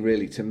baffling,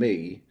 really, to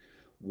me,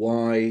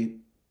 why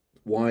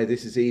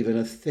this is even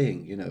a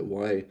thing.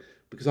 Why?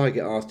 Because I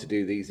get asked to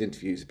do these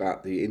interviews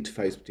about the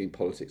interface between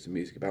politics and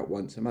music about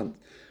once a month.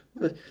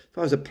 Well, if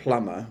I was a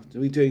plumber, are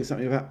we doing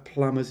something about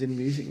plumbers in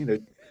music?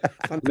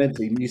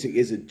 Fundamentally, music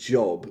is a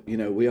job.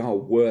 We are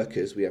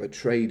workers. We have a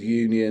trade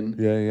union.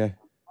 Yeah.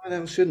 Why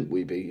else shouldn't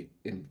we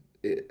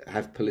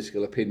have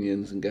political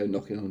opinions and go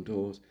knocking on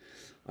doors?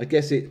 I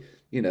guess it,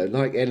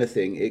 like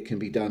anything, it can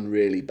be done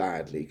really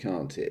badly,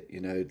 can't it?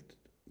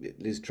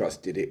 Liz Truss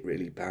did it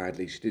really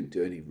badly. She didn't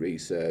do any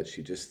research.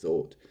 She just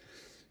thought,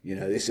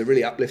 this is a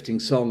really uplifting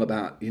song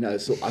about,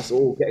 us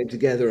all getting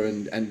together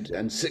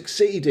and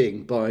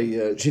succeeding by...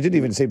 She didn't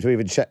even seem to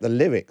even check the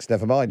lyrics,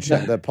 never mind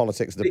check the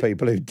politics of the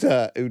people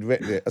who'd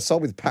written it. A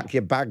song with Pack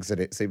Your Bags in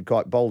it seemed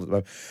quite bold at the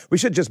moment. We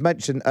should just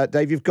mention,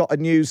 Dave, you've got a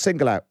new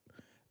single out.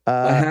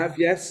 I have,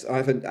 yes. I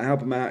have an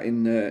album out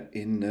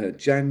in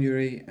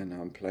January, and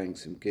I'm playing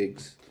some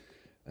gigs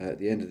at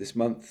the end of this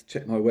month.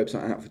 Check my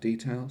website out for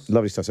details.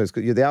 Lovely stuff. So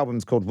the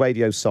album's called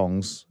Radio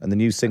Songs, and the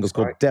new single's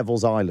called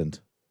Devil's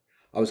Island.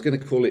 I was going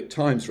to call it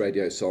Times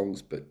Radio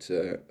Songs, but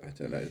I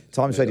don't know.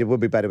 Times Radio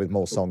would be better with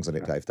more songs in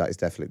it, Dave. That's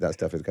definitely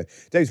the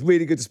case. Dave, it's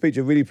really good to speak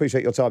to you. Really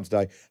appreciate your time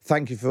today.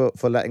 Thank you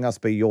for letting us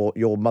be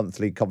your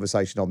monthly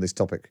conversation on this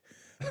topic.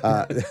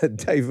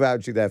 Dave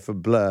Rounchy there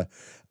from Blur.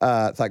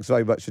 Thanks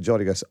very much for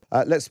joining us.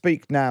 Let's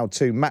speak now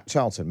to Matt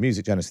Charlton,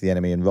 music journalist of The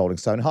Enemy and Rolling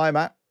Stone. Hi,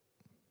 Matt.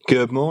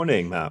 Good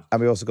morning, Matt.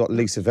 And we also got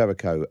Lisa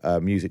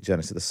Verrico, music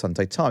journalist at the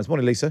Sunday Times.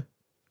 Morning, Lisa.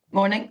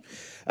 Morning.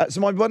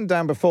 So my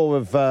rundown before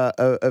of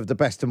the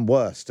best and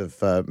worst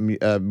of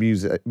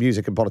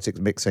music and politics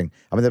mixing.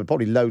 I mean, there are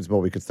probably loads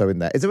more we could throw in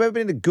there. Has there ever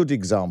been a good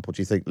example,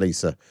 do you think,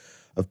 Lisa,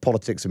 of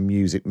politics and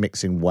music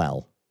mixing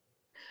well?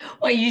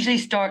 Well, it usually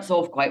starts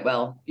off quite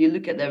well. You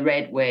look at the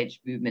Red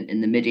Wedge movement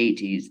in the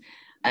mid-'80s.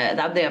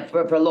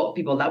 For a lot of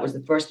people, that was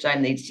the first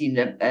time they'd seen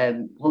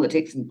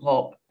politics and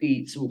pop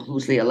be so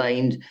closely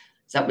aligned.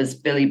 So that was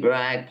Billy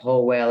Bragg,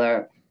 Paul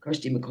Weller,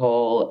 Kirsty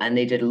MacColl, and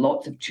they did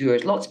lots of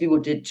tours. Lots of people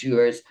did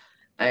tours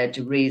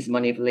to raise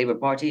money for the Labour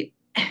Party.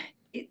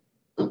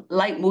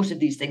 Like most of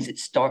these things, it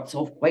starts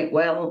off quite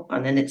well,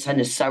 and then it kind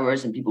of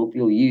sours and people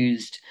feel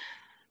used.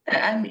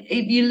 And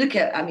if you look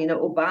at,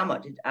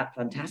 Obama did that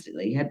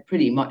fantastically. He had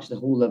pretty much the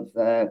whole of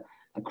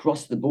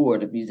across the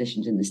board of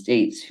musicians in the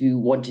States who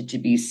wanted to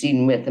be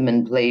seen with him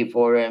and play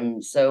for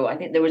him. So I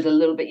think there was a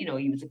little bit,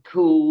 he was a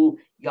cool,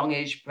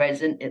 youngish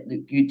present. It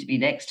looked good to be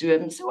next to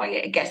him. So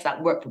I guess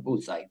that worked for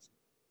both sides.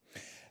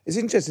 It's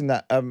interesting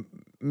that,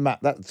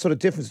 Matt, that sort of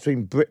difference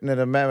between Britain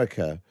and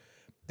America,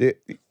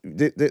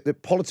 the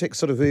politics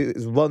sort of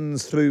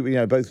runs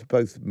through,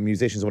 both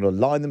musicians want to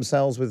align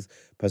themselves with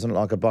a president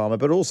like Obama,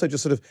 but also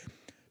just sort of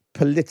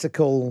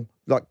political,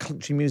 like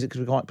country music, because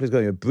we're quite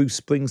political, Bruce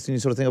Springsteen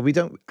sort of thing. We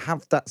don't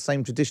have that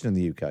same tradition in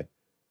the UK.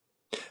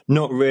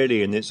 Not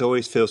really, and it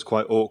always feels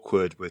quite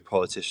awkward with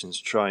politicians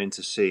trying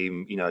to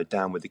seem,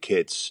 down with the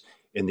kids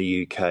in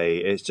the UK.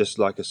 It's just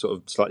like a sort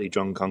of slightly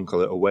drunk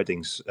uncle at a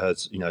wedding,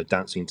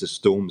 dancing to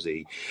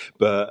Stormzy.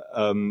 But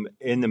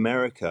in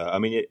America, I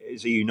mean,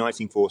 it's a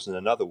uniting force in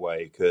another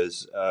way,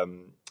 because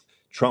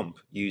Trump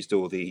used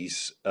all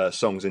these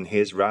songs in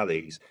his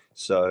rallies.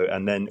 So,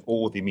 and then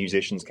all the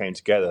musicians came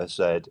together,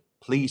 said,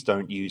 please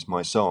don't use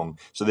my song.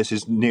 So this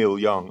is Neil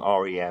Young,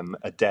 R.E.M.,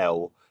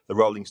 Adele, the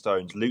Rolling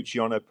Stones,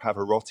 Luciano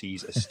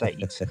Pavarotti's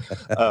estate,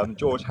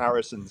 George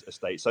Harrison's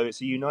estate. So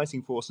it's a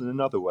uniting force in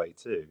another way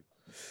too.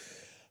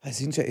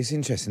 It's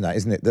interesting, that,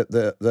 isn't it?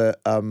 That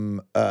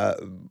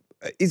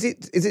is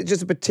it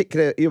just a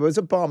particular? Was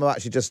Obama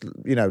actually just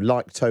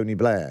like Tony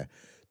Blair,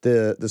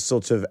 the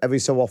sort of every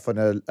so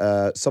often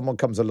someone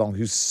comes along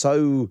who's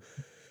so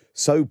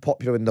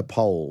popular in the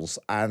polls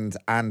and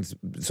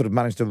sort of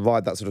managed to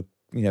ride that sort of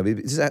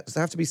does it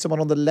have to be someone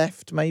on the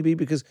left maybe?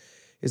 Because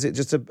is it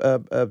just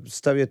a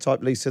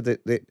stereotype, Lisa,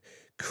 that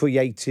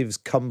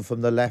creatives come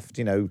from the left?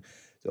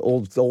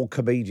 All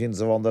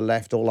comedians are on the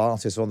left, all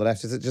artists are on the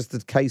left. Is it just the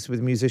case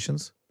with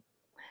musicians?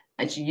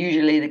 It's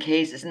usually the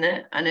case, isn't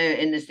it? I know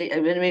in the States, I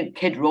mean,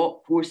 Kid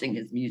Rock forcing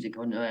his music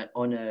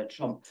on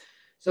Trump,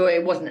 so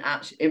it wasn't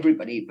actually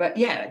everybody. But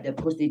yeah, of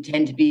course they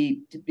tend to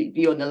be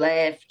on the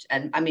left.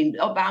 And I mean,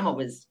 Obama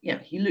was,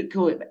 he looked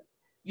cool. But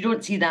you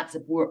don't see that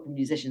support from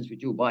musicians for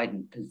Joe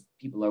Biden because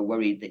people are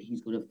worried that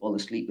he's going to fall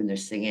asleep when they're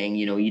singing.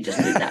 You just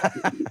look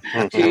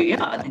that.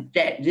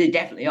 They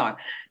definitely are.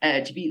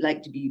 To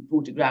be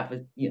photographed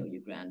with your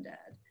granddad.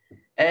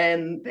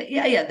 But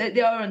yeah,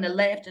 they are on the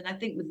left, and I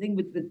think the thing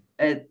with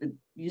the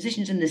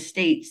musicians in the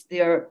States,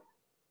 they are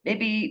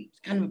maybe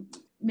kind of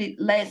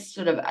less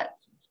sort of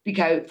speak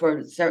out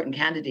for certain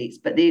candidates,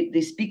 but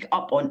they speak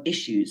up on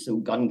issues. So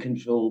gun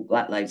control,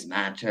 Black Lives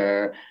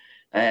Matter,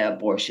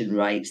 abortion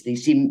rights. They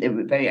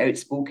were very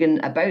outspoken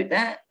about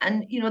that.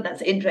 And,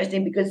 that's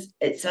interesting because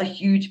it's a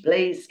huge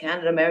place,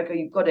 Canada, America.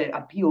 You've got to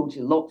appeal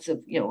to lots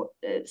of,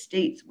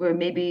 states where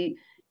maybe,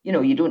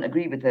 you don't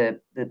agree with the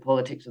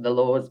politics or the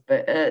laws,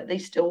 but they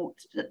still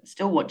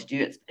want to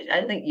do it.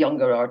 I think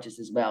younger artists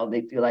as well,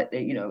 they feel like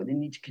they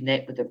need to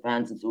connect with their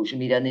fans on social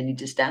media and they need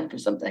to stand for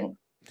something.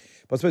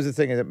 But I suppose the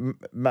thing is,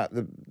 that, Matt,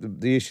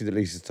 the issue that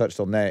Lisa's touched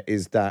on there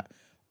is that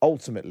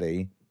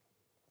ultimately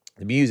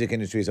the music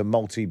industry is a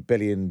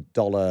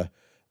multi-billion-dollar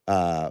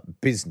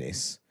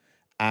business,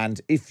 and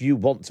if you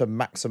want to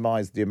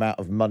maximise the amount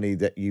of money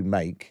that you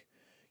make,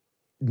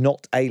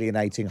 not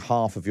alienating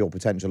half of your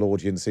potential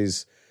audience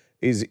is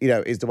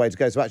the way to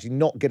go. So actually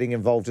not getting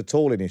involved at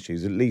all in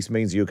issues at least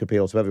means you can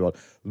appeal to everyone,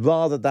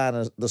 rather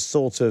than the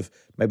sort of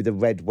maybe the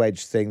red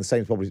wedge thing. The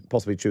same is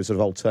possibly true of sort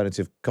of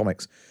alternative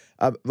comics.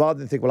 Rather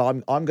than think, well,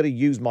 I'm going to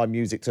use my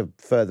music to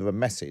further a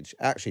message.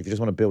 Actually, if you just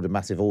want to build a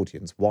massive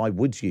audience, why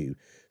would you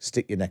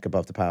stick your neck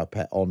above the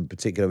parapet on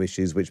particular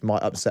issues which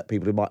might upset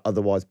people who might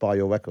otherwise buy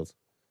your records?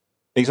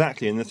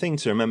 Exactly, and the thing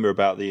to remember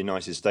about the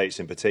United States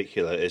in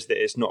particular is that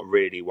it's not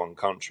really one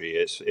country.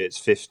 It's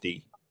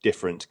 50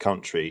 different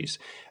countries,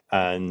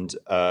 and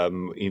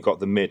you've got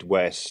the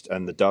Midwest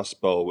and the Dust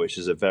Bowl, which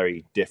is a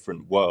very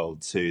different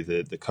world to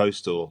the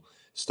coastal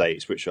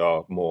states, which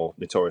are more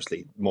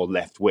notoriously more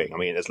left-wing. I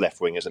mean, as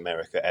left-wing as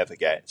America ever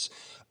gets.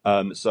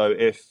 So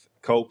if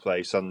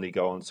Coldplay suddenly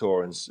go on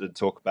tour and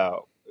talk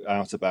about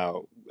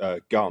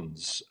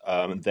guns,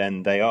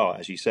 then they are,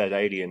 as you said,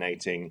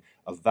 alienating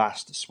a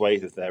vast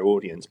swathe of their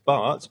audience.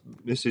 But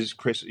this is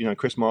Chris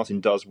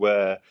Martin does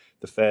wear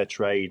the Fair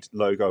Trade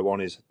logo on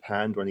his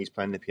hand when he's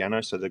playing the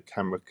piano, so the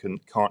camera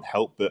can't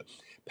help but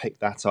pick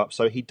that up.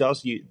 So he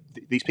does.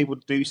 These people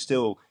do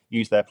still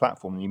use their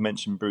platform. And you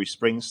mentioned Bruce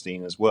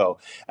Springsteen as well.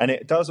 And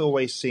it does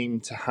always seem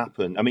to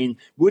happen. I mean,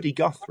 Woody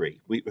Guthrie,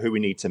 who we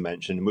need to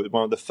mention,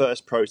 one of the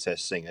first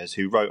protest singers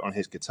who wrote on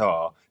his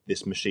guitar,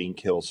 "This machine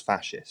kills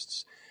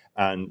fascists."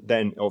 And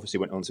then obviously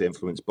went on to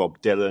influence Bob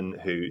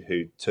Dylan,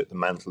 who took the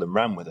mantle and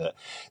ran with it.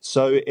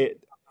 So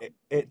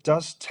it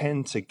does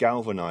tend to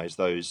galvanise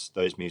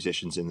those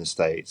musicians in the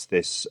States,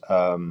 this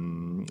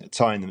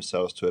tying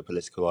themselves to a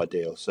political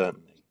ideal,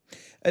 certainly.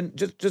 And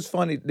just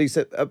finally,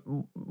 Lisa,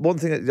 one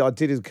thing that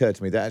did occur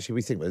to me that actually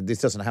we think, well,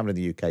 this doesn't happen in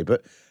the UK,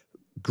 but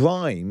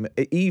grime,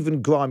 which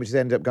has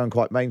ended up going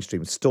quite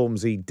mainstream,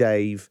 Stormzy,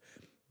 Dave,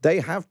 they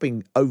have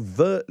been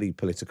overtly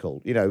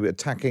political,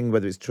 attacking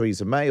whether it's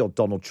Theresa May or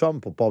Donald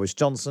Trump or Boris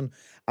Johnson,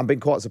 and been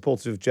quite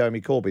supportive of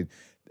Jeremy Corbyn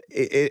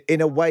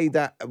in a way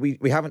that we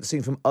haven't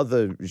seen from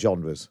other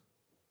genres.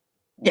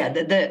 Yeah,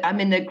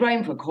 the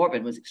ground for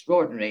Corbyn was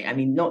extraordinary. I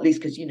mean, not least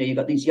because, you've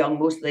got these young,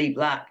 mostly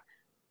black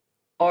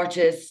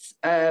artists,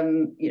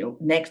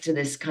 next to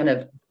this kind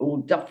of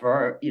old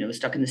duffer,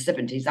 stuck in the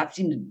 70s. That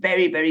seemed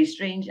very, very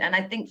strange. And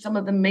I think some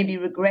of them maybe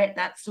regret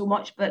that so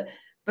much. But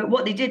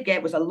what they did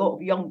get was a lot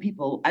of young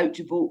people out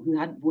to vote who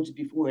hadn't voted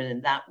before. And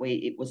in that way,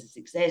 it was a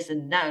success.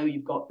 And now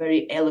you've got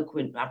very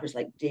eloquent rappers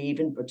like Dave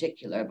in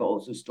particular, but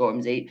also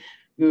Stormzy,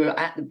 who are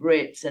at the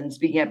Brits and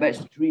speaking about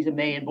Theresa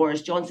May and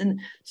Boris Johnson.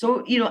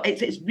 So,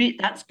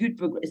 that's good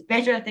it's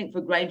better, I think,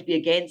 for Grime to be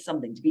against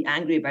something, to be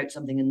angry about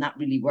something, and that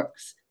really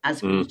works, as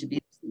opposed to be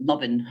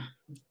loving.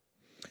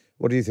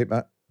 What do you think,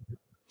 Matt?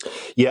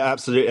 Yeah,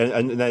 absolutely.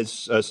 And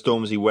there's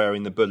Stormzy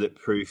wearing the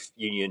bulletproof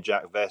Union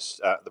Jack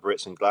vest at the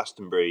Brits and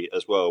Glastonbury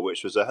as well,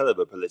 which was a hell of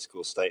a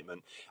political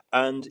statement.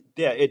 And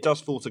yeah, it does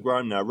fall to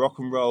grime now. Rock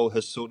and roll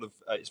has sort of,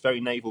 it's very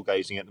navel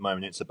gazing at the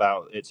moment. It's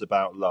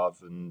about love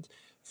and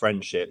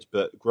friendships,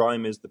 but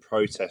grime is the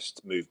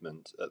protest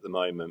movement at the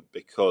moment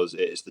because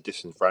it is the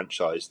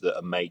disenfranchised that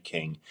are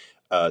making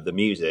the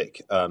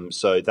music.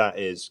 So that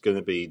is going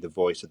to be the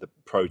voice of the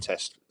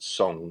protest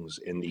songs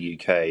in the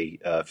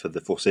UK for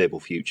the foreseeable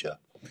future.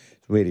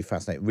 It's really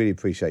fascinating. Really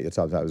appreciate your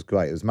time. That was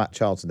great. It was Matt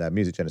Charlton there,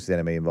 music journalist at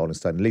the NME in Rolling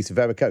Stone, and Lisa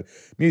Verrico,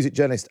 music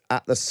journalist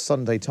at the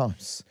Sunday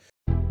Times.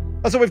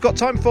 That's all we've got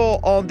time for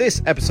on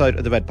this episode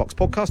of the Red Box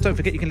Podcast. Don't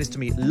forget you can listen to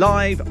me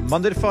live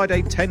Monday to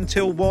Friday, 10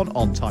 till 1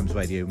 on Times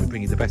Radio. And we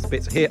bring you the best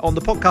bits here on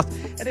the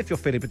podcast. And if you're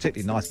feeling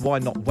particularly nice, why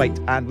not wait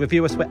and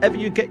review us wherever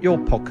you get your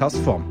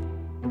podcasts from.